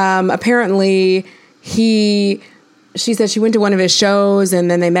 Apparently, she said she went to one of his shows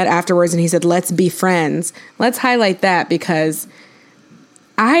and then they met afterwards and he said, let's be friends. Let's highlight that because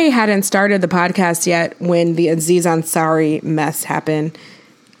I hadn't started the podcast yet when the Aziz Ansari mess happened.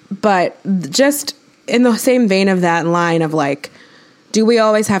 But just in the same vein of that line of like, do we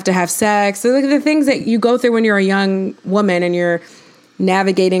always have to have sex? So the things that you go through when you're a young woman and you're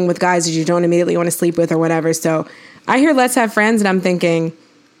navigating with guys that you don't immediately want to sleep with or whatever. So I hear let's have friends and I'm thinking,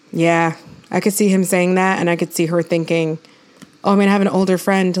 yeah, I could see him saying that. And I could see her thinking, oh, I'm going to have an older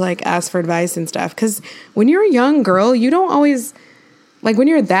friend to like ask for advice and stuff. Because when you're a young girl, you don't always, like when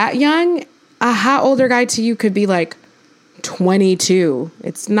you're that young, a hot older guy to you could be like 22.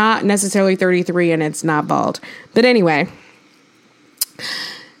 It's not necessarily 33 and it's not bald. But anyway,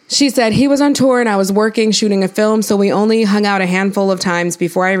 she said he was on tour and I was working, shooting a film. So we only hung out a handful of times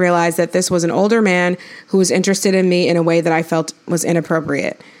before I realized that this was an older man who was interested in me in a way that I felt was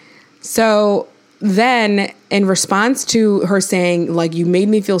inappropriate. So then in response to her saying, like, you made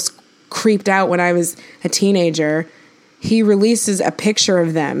me feel creeped out when I was a teenager, he releases a picture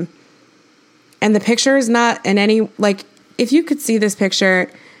of them. And the picture is not in any, like, if you could see this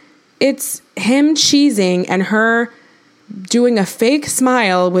picture, it's him cheesing and her doing a fake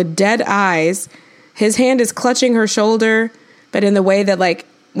smile with dead eyes. His hand is clutching her shoulder, but in the way that, like,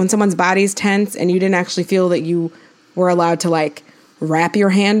 when someone's body's tense and you didn't actually feel that you were allowed to, like, wrap your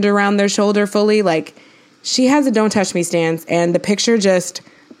hand around their shoulder fully. Like, she has a don't touch me stance, and the picture just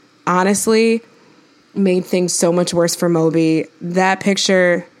honestly made things so much worse for Moby. That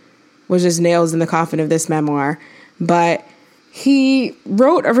picture was just nails in the coffin of this memoir. But he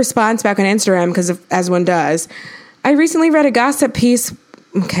wrote a response back on Instagram, because as one does, I recently read a gossip piece.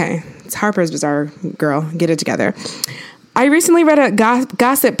 Okay, it's Harper's Bazaar, girl. Get it together. I recently read a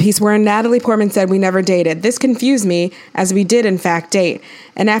gossip piece where Natalie Portman said we never dated. This confused me, as we did, in fact, date.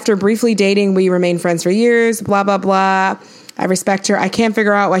 And after briefly dating, we remained friends for years, blah, blah, blah. I respect her. I can't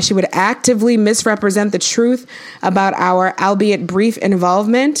figure out why she would actively misrepresent the truth about our, albeit brief,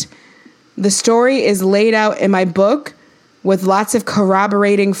 involvement. The story is laid out in my book with lots of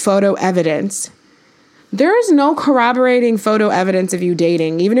corroborating photo evidence. There is no corroborating photo evidence of you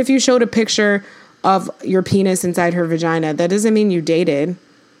dating. Even if you showed a picture of your penis inside her vagina. That doesn't mean you dated.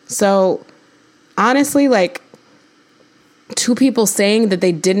 So honestly, like, two people saying that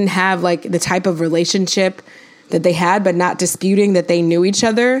they didn't have like the type of relationship that they had, but not disputing that they knew each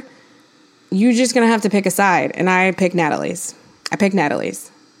other, you're just going to have to pick a side. And I picked Natalie's.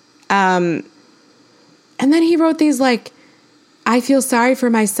 And then he wrote these like, I feel sorry for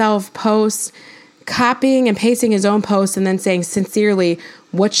myself posts, copying and pasting his own posts and then saying, sincerely,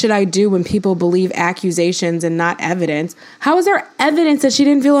 what should I do when people believe accusations and not evidence? How is there evidence that she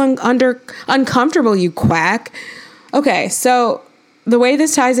didn't feel uncomfortable, you quack? Okay, so the way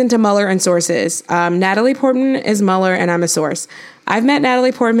this ties into Mueller and sources, Natalie Portman is Mueller and I'm a source. I've met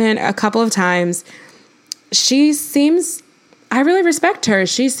Natalie Portman a couple of times. I really respect her.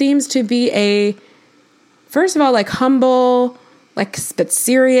 She seems to be first of all, like humble, like, but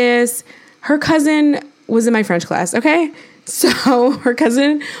serious. Her cousin was in my French class, okay? So her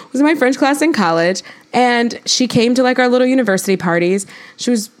cousin was in my French class in college, and she came to like our little university parties.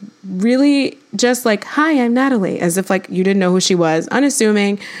 She was really just like, hi, I'm Natalie, as if like you didn't know who she was,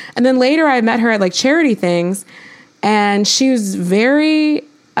 unassuming. And then later I met her at like charity things, and she was very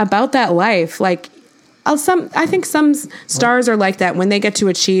about that life. Like, I think some stars are like that when they get to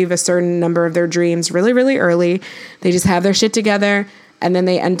achieve a certain number of their dreams really, really early. They just have their shit together, and then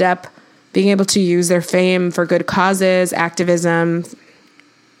they end up being able to use their fame for good causes, activism.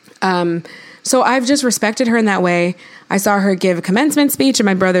 So I've just respected her in that way. I saw her give a commencement speech at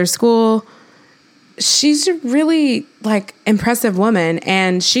my brother's school. She's a really like impressive woman,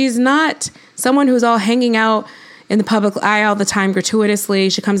 and she's not someone who's all hanging out in the public eye all the time gratuitously.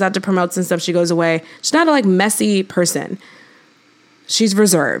 She comes out to promote and stuff. She goes away. She's not a like messy person. She's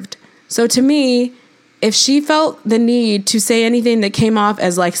reserved. So to me, if she felt the need to say anything that came off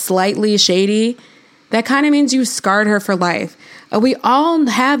as like slightly shady, that kind of means you scarred her for life. We all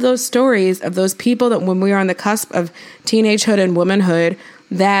have those stories of those people that when we were on the cusp of teenagehood and womanhood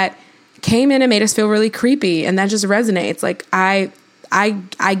that came in and made us feel really creepy. And that just resonates. Like, I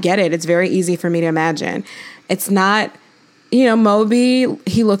get it. It's very easy for me to imagine. It's not, Moby,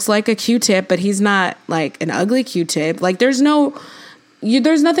 he looks like a Q-tip, but he's not like an ugly Q-tip. Like, there's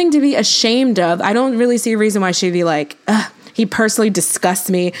nothing to be ashamed of. I don't really see a reason why she'd be like, he personally disgusts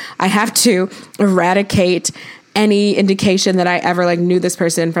me. I have to eradicate any indication that I ever like knew this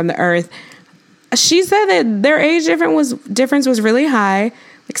person from the earth. She said that their age difference was really high,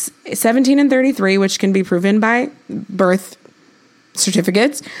 like 17 and 33, which can be proven by birth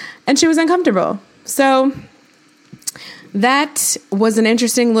certificates. And she was uncomfortable. So that was an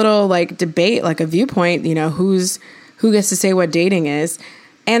interesting little like debate, like a viewpoint, who gets to say what dating is.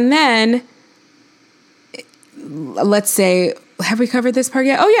 And then let's say, have we covered this part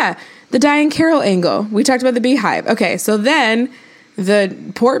yet? Oh yeah. The Diane Carroll angle. We talked about the Beehive. Okay. So then the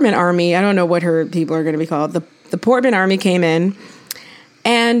Portman army, I don't know what her people are going to be called. The Portman army came in,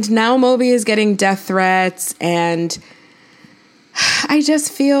 and now Moby is getting death threats. And I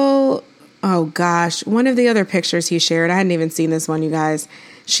just feel, oh gosh, one of the other pictures he shared, I hadn't even seen this one, you guys.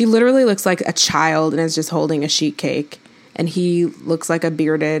 She literally looks like a child and is just holding a sheet cake. And he looks like a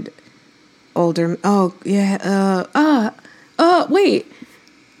bearded older. Oh, yeah. Wait.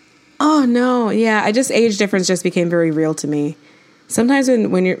 Oh, no. Yeah. Age difference just became very real to me. Sometimes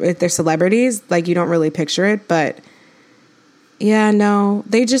if they're celebrities, like you don't really picture it. But yeah, no,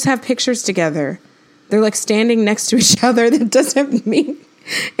 they just have pictures together. They're like standing next to each other. That doesn't mean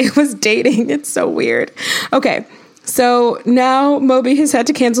it was dating. It's so weird. Okay. So now Moby has had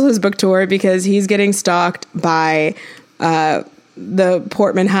to cancel his book tour because he's getting stalked by the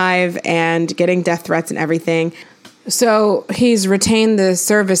Portman Hive and getting death threats and everything. So he's retained the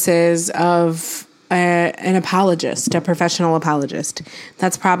services of an apologist, a professional apologist.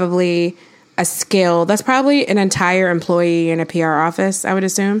 That's probably a skill. That's probably an entire employee in a PR office, I would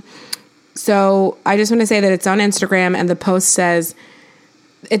assume. So I just want to say that it's on Instagram, and the post says,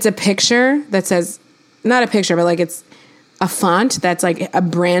 it's a picture that says, not a picture, but like it's a font that's like a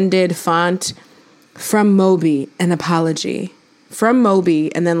branded font, from Moby, an apology. From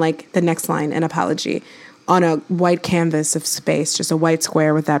Moby, and then like the next line, an apology, on a white canvas of space, just a white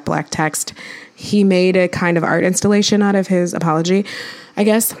square with that black text. He made a kind of art installation out of his apology, I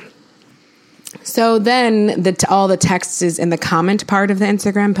guess. So then all the text is in the comment part of the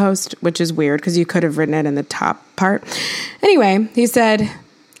Instagram post, which is weird because you could have written it in the top part. Anyway, he said,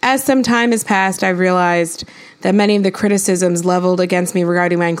 as some time has passed, I've realized that many of the criticisms leveled against me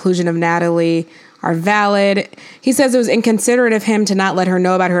regarding my inclusion of Natalie are valid. He says it was inconsiderate of him to not let her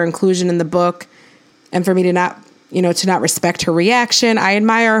know about her inclusion in the book and for me to not respect her reaction. I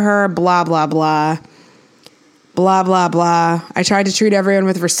admire her, blah, blah, blah. Blah, blah, blah. I tried to treat everyone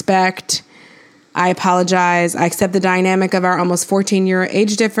with respect. I apologize. I accept the dynamic of our almost 14-year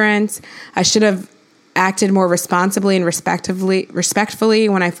age difference. I should have acted more responsibly and respectfully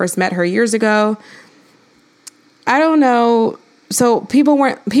when I first met her years ago. I don't know. So people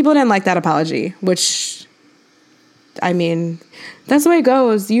didn't like that apology, which, I mean, that's the way it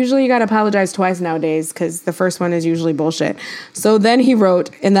goes. Usually you got to apologize twice nowadays because the first one is usually bullshit. So then he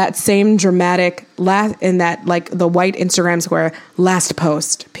wrote in that same dramatic in that like the white Instagram square, last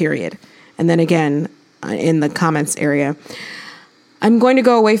post, period. And then again in the comments area, I'm going to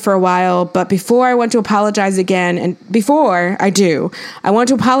go away for a while, but before I want to apologize again, and before I do, I want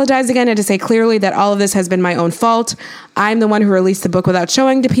to apologize again and to say clearly that all of this has been my own fault. I'm the one who released the book without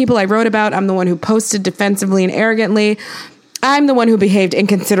showing to people I wrote about. I'm the one who posted defensively and arrogantly. I'm the one who behaved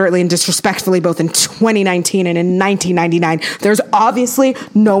inconsiderately and disrespectfully both in 2019 and in 1999. There's obviously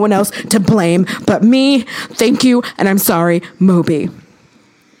no one else to blame but me. Thank you, and I'm sorry, Moby.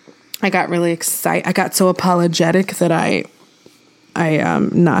 I got really excited. I got so apologetic that I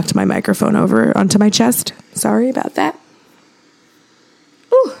knocked my microphone over onto my chest. Sorry about that.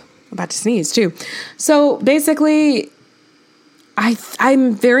 Ooh, I'm about to sneeze too. So basically,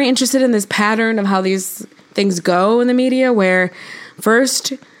 I'm very interested in this pattern of how these things go in the media, where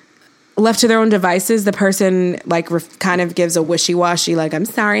first, left to their own devices, the person like kind of gives a wishy-washy, like, I'm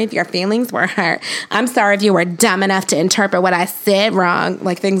sorry if your feelings were hurt. I'm sorry if you were dumb enough to interpret what I said wrong,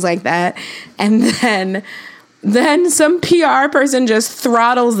 like things like that. And then some PR person just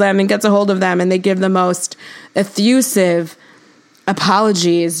throttles them and gets a hold of them, and they give the most effusive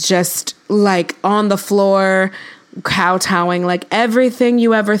apologies, just like on the floor, kowtowing, like everything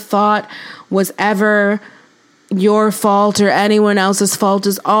you ever thought was ever your fault or anyone else's fault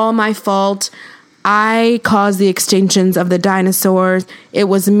is all my fault. I caused the extinctions of the dinosaurs. It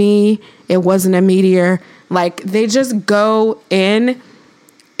was me. It wasn't a meteor. Like, they just go in,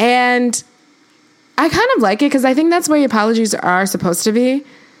 and I kind of like it because I think that's where apologies are supposed to be.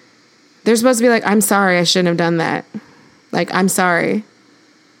 They're supposed to be like, I'm sorry, I shouldn't have done that. Like, I'm sorry.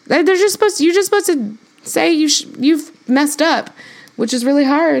 You're just supposed to say you've messed up, which is really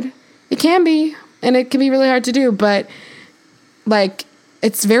hard. It can be, and it can be really hard to do, but like,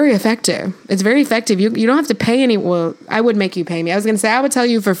 it's very effective. It's very effective. You don't have to pay well, I would make you pay me. I was going to say I would tell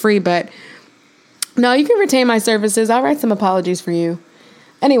you for free, but no, you can retain my services. I'll write some apologies for you.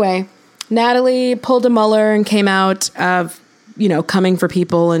 Anyway, Natalie pulled a Mueller and came out of, coming for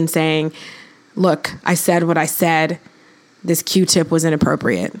people and saying, look, I said what I said. This Q-tip was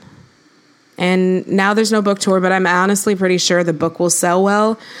inappropriate. And now there's no book tour, but I'm honestly pretty sure the book will sell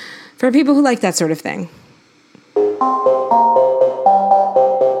well for people who like that sort of thing.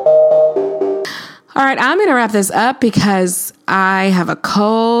 All right, I'm going to wrap this up because I have a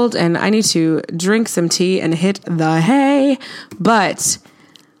cold and I need to drink some tea and hit the hay. But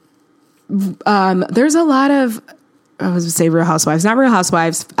there's a lot of, I was going to say Real Housewives, not Real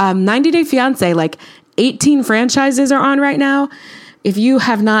Housewives, 90 Day Fiancé, like 18 franchises are on right now. If you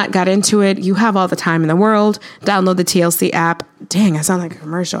have not got into it, you have all the time in the world. Download the TLC app. Dang, I sound like a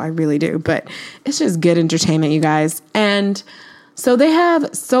commercial. I really do. But it's just good entertainment, you guys. And so they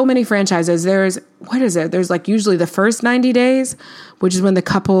have so many franchises. There's like usually the first 90 days, which is when the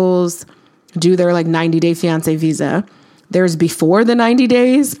couples do their like 90 Day Fiancé visa. There's before the 90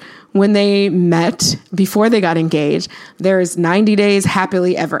 days when they met, before they got engaged. There's 90 Days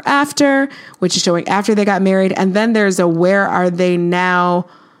Happily Ever After, which is showing after they got married. And then there's a Where Are They Now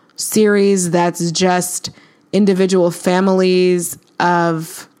series that's just individual families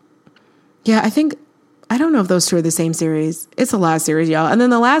of, I don't know if those two are the same series. It's a lot of series, y'all. And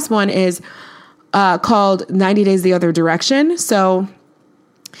then the last one is called 90 Days the Other Direction. So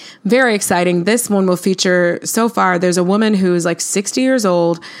very exciting. This one will feature, so far, there's a woman who's like 60 years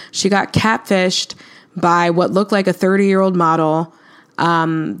old. She got catfished by what looked like a 30-year-old model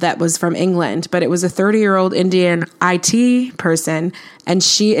that was from England, but it was a 30-year-old Indian IT person, and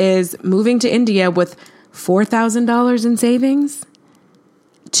she is moving to India with $4,000 in savings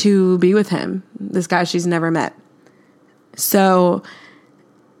to be with him, this guy she's never met. So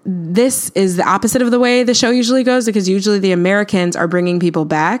this is the opposite of the way the show usually goes, because usually the Americans are bringing people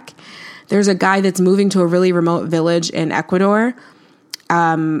back. There's a guy that's moving to a really remote village in Ecuador,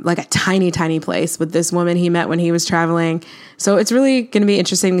 like a tiny, tiny place with this woman he met when he was traveling. So it's really going to be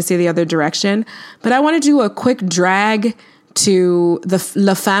interesting to see the other direction. But I want to do a quick drag to the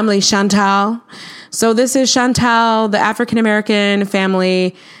La Famille Chantal. So this is Chantal, the African-American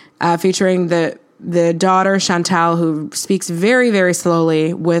family, featuring the daughter, Chantal, who speaks very, very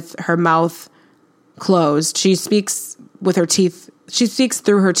slowly with her mouth closed. She speaks with her teeth. She speaks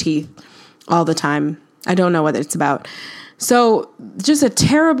through her teeth all the time. I don't know what it's about. So just a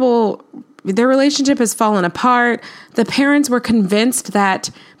terrible their relationship has fallen apart. The parents were convinced that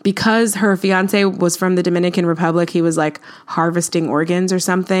because her fiance was from the Dominican Republic, he was like harvesting organs or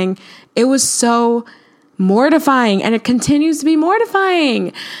something. It was so mortifying, and it continues to be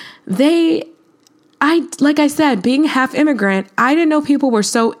mortifying. Like I said, being half immigrant, I didn't know people were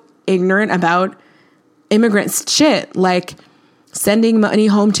so ignorant about immigrant shit, like sending money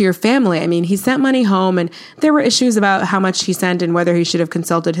home to your family. I mean, he sent money home, and there were issues about how much he sent and whether he should have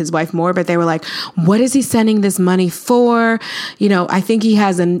consulted his wife more, but they were like, what is he sending this money for? You know, I think he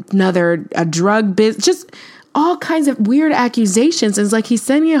has a drug business, just all kinds of weird accusations. It's like he's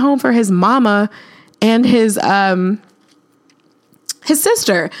sending it home for his mama and his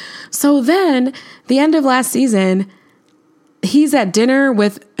sister. So then the end of last season, he's at dinner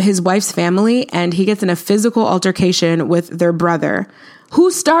with his wife's family, and he gets in a physical altercation with their brother, who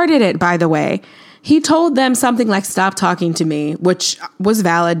started it, by the way. He told them something like, stop talking to me, which was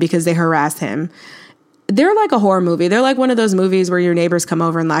valid because they harassed him. They're like a horror movie. They're like one of those movies where your neighbors come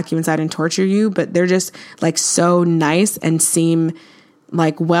over and lock you inside and torture you, but they're just like so nice and seem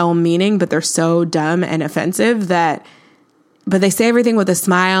like well-meaning, but they're so dumb and offensive but they say everything with a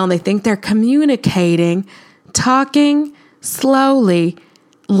smile, and they think they're communicating, talking slowly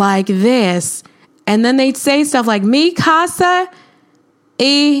like this. And then they'd say stuff like, mi casa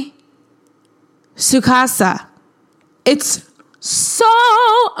y su casa. It's so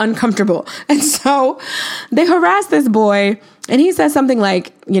uncomfortable. And so they harass this boy, and he says something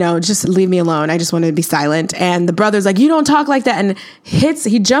like, you know, just leave me alone. I just want to be silent. And the brother's like, you don't talk like that. And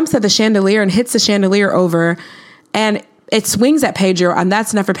he jumps at the chandelier and hits the chandelier over, and it swings at Pedro, and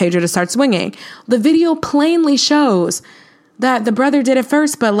that's enough for Pedro to start swinging. The video plainly shows that the brother did it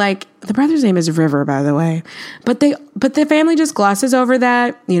first, but like the brother's name is River, by the way. But the family just glosses over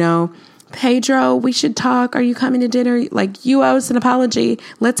that, you know, Pedro, we should talk. Are you coming to dinner? Like, you owe us an apology.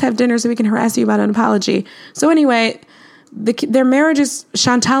 Let's have dinner so we can harass you about an apology. So anyway, their marriage is,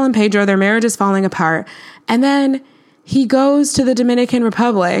 Chantal and Pedro, their marriage is falling apart. And then he goes to the Dominican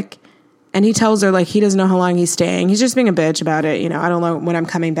Republic, and he tells her, like, he doesn't know how long he's staying. He's just being a bitch about it. You know, I don't know when I'm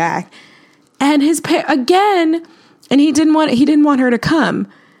coming back. And and he didn't want her to come.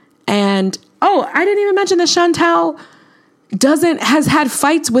 And, I didn't even mention that Chantal has had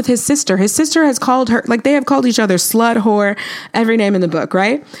fights with his sister. His sister has called her, like, they have called each other slut, whore, every name in the book,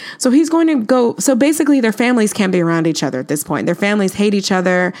 right? So he's going to go. So basically their families can't be around each other at this point. Their families hate each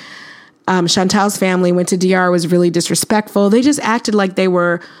other. Chantal's family went to DR, was really disrespectful. They just acted like they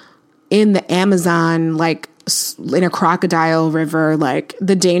were in the Amazon, like in a crocodile river, like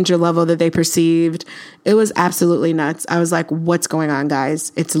the danger level that they perceived. It was absolutely nuts. I was like, what's going on,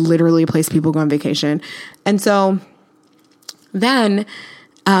 guys? It's literally a place people go on vacation. And so then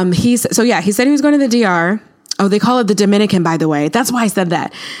he said he was going to the DR. Oh, they call it the Dominican, by the way. That's why I said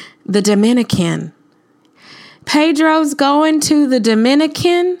that. The Dominican. Pedro's going to the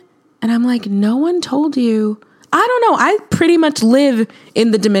Dominican. And I'm like, no one told you. I don't know. I pretty much live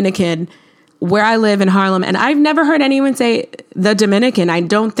in the Dominican, where I live in Harlem, and I've never heard anyone say the Dominican. I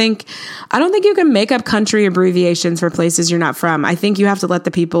don't think you can make up country abbreviations for places you're not from. I think you have to let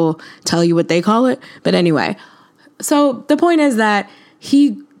the people tell you what they call it. But anyway, so the point is that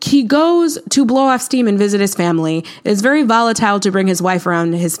he goes to blow off steam and visit his family. It's very volatile to bring his wife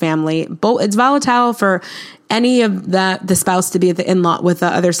around his family. It's volatile for any of the spouse to be at the in-law with the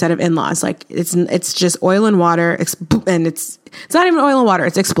other set of in-laws. Like it's just oil and water, and it's not even oil and water,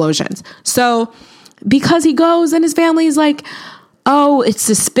 it's explosions. So because he goes and his family is like, oh, it's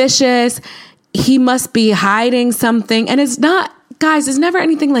suspicious. He must be hiding something. And it's not, guys, it's never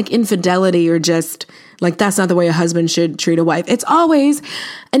anything like infidelity or just like, that's not the way a husband should treat a wife. It's always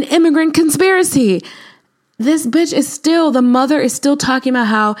an immigrant conspiracy. This bitch the mother is still talking about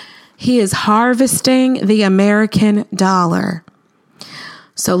how he is harvesting the American dollar.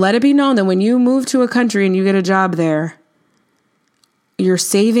 So let it be known that when you move to a country and you get a job there, your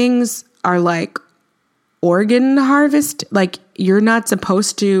savings are like organ harvest. Like, you're not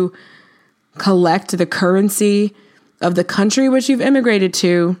supposed to collect the currency of the country which you've immigrated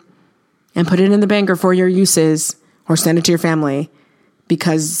to and put it in the bank or for your uses, or send it to your family,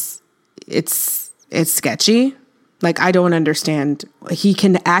 because it's sketchy. Like, I don't understand. He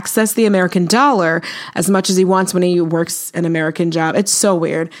can access the American dollar as much as he wants when he works an American job. It's so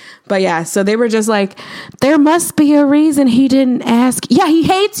weird. But yeah, so they were just like, there must be a reason he didn't ask. Yeah, he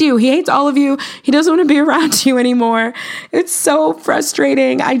hates you. He hates all of you. He doesn't want to be around you anymore. It's so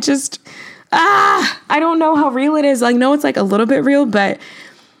frustrating. I don't know how real it is. I know it's like a little bit real, but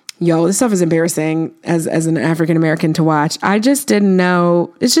yo, this stuff is embarrassing as an African American to watch. I just didn't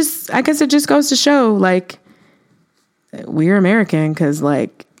know. I guess it just goes to show, like, we're American, because,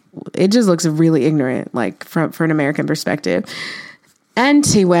 like, it just looks really ignorant, like for an American perspective.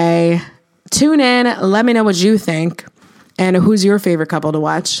 Anyway, tune in. Let me know what you think. And who's your favorite couple to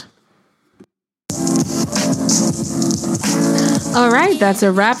watch? All right, that's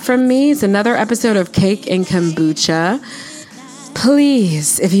a wrap from me. It's another episode of Cake and Kombucha.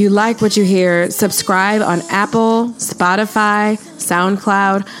 Please, if you like what you hear, subscribe on Apple, Spotify,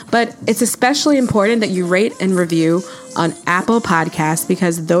 SoundCloud. But it's especially important that you rate and review on Apple Podcasts,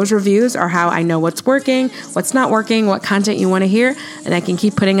 because those reviews are how I know what's working, what's not working, what content you want to hear, and I can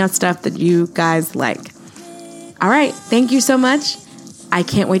keep putting out stuff that you guys like. All right, thank you so much. I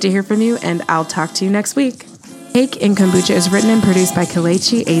can't wait to hear from you, and I'll talk to you next week. Cake and Kombucha is written and produced by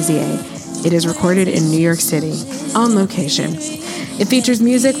Kelechi Azie. It is recorded in New York City, on location. It features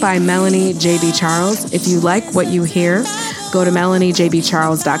music by Melanie J.B. Charles. If you like what you hear, go to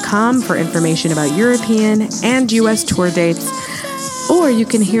melaniejbcharles.com for information about European and U.S. tour dates, or you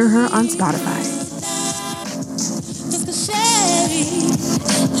can hear her on Spotify.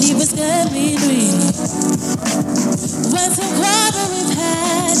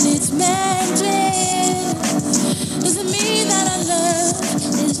 Doesn't mean that our love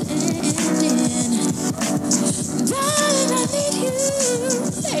is ending. Darling, I need you.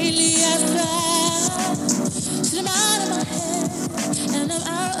 Lately I've found that I'm out of my head and I'm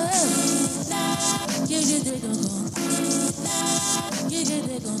out of now. Yeah, they gon' go.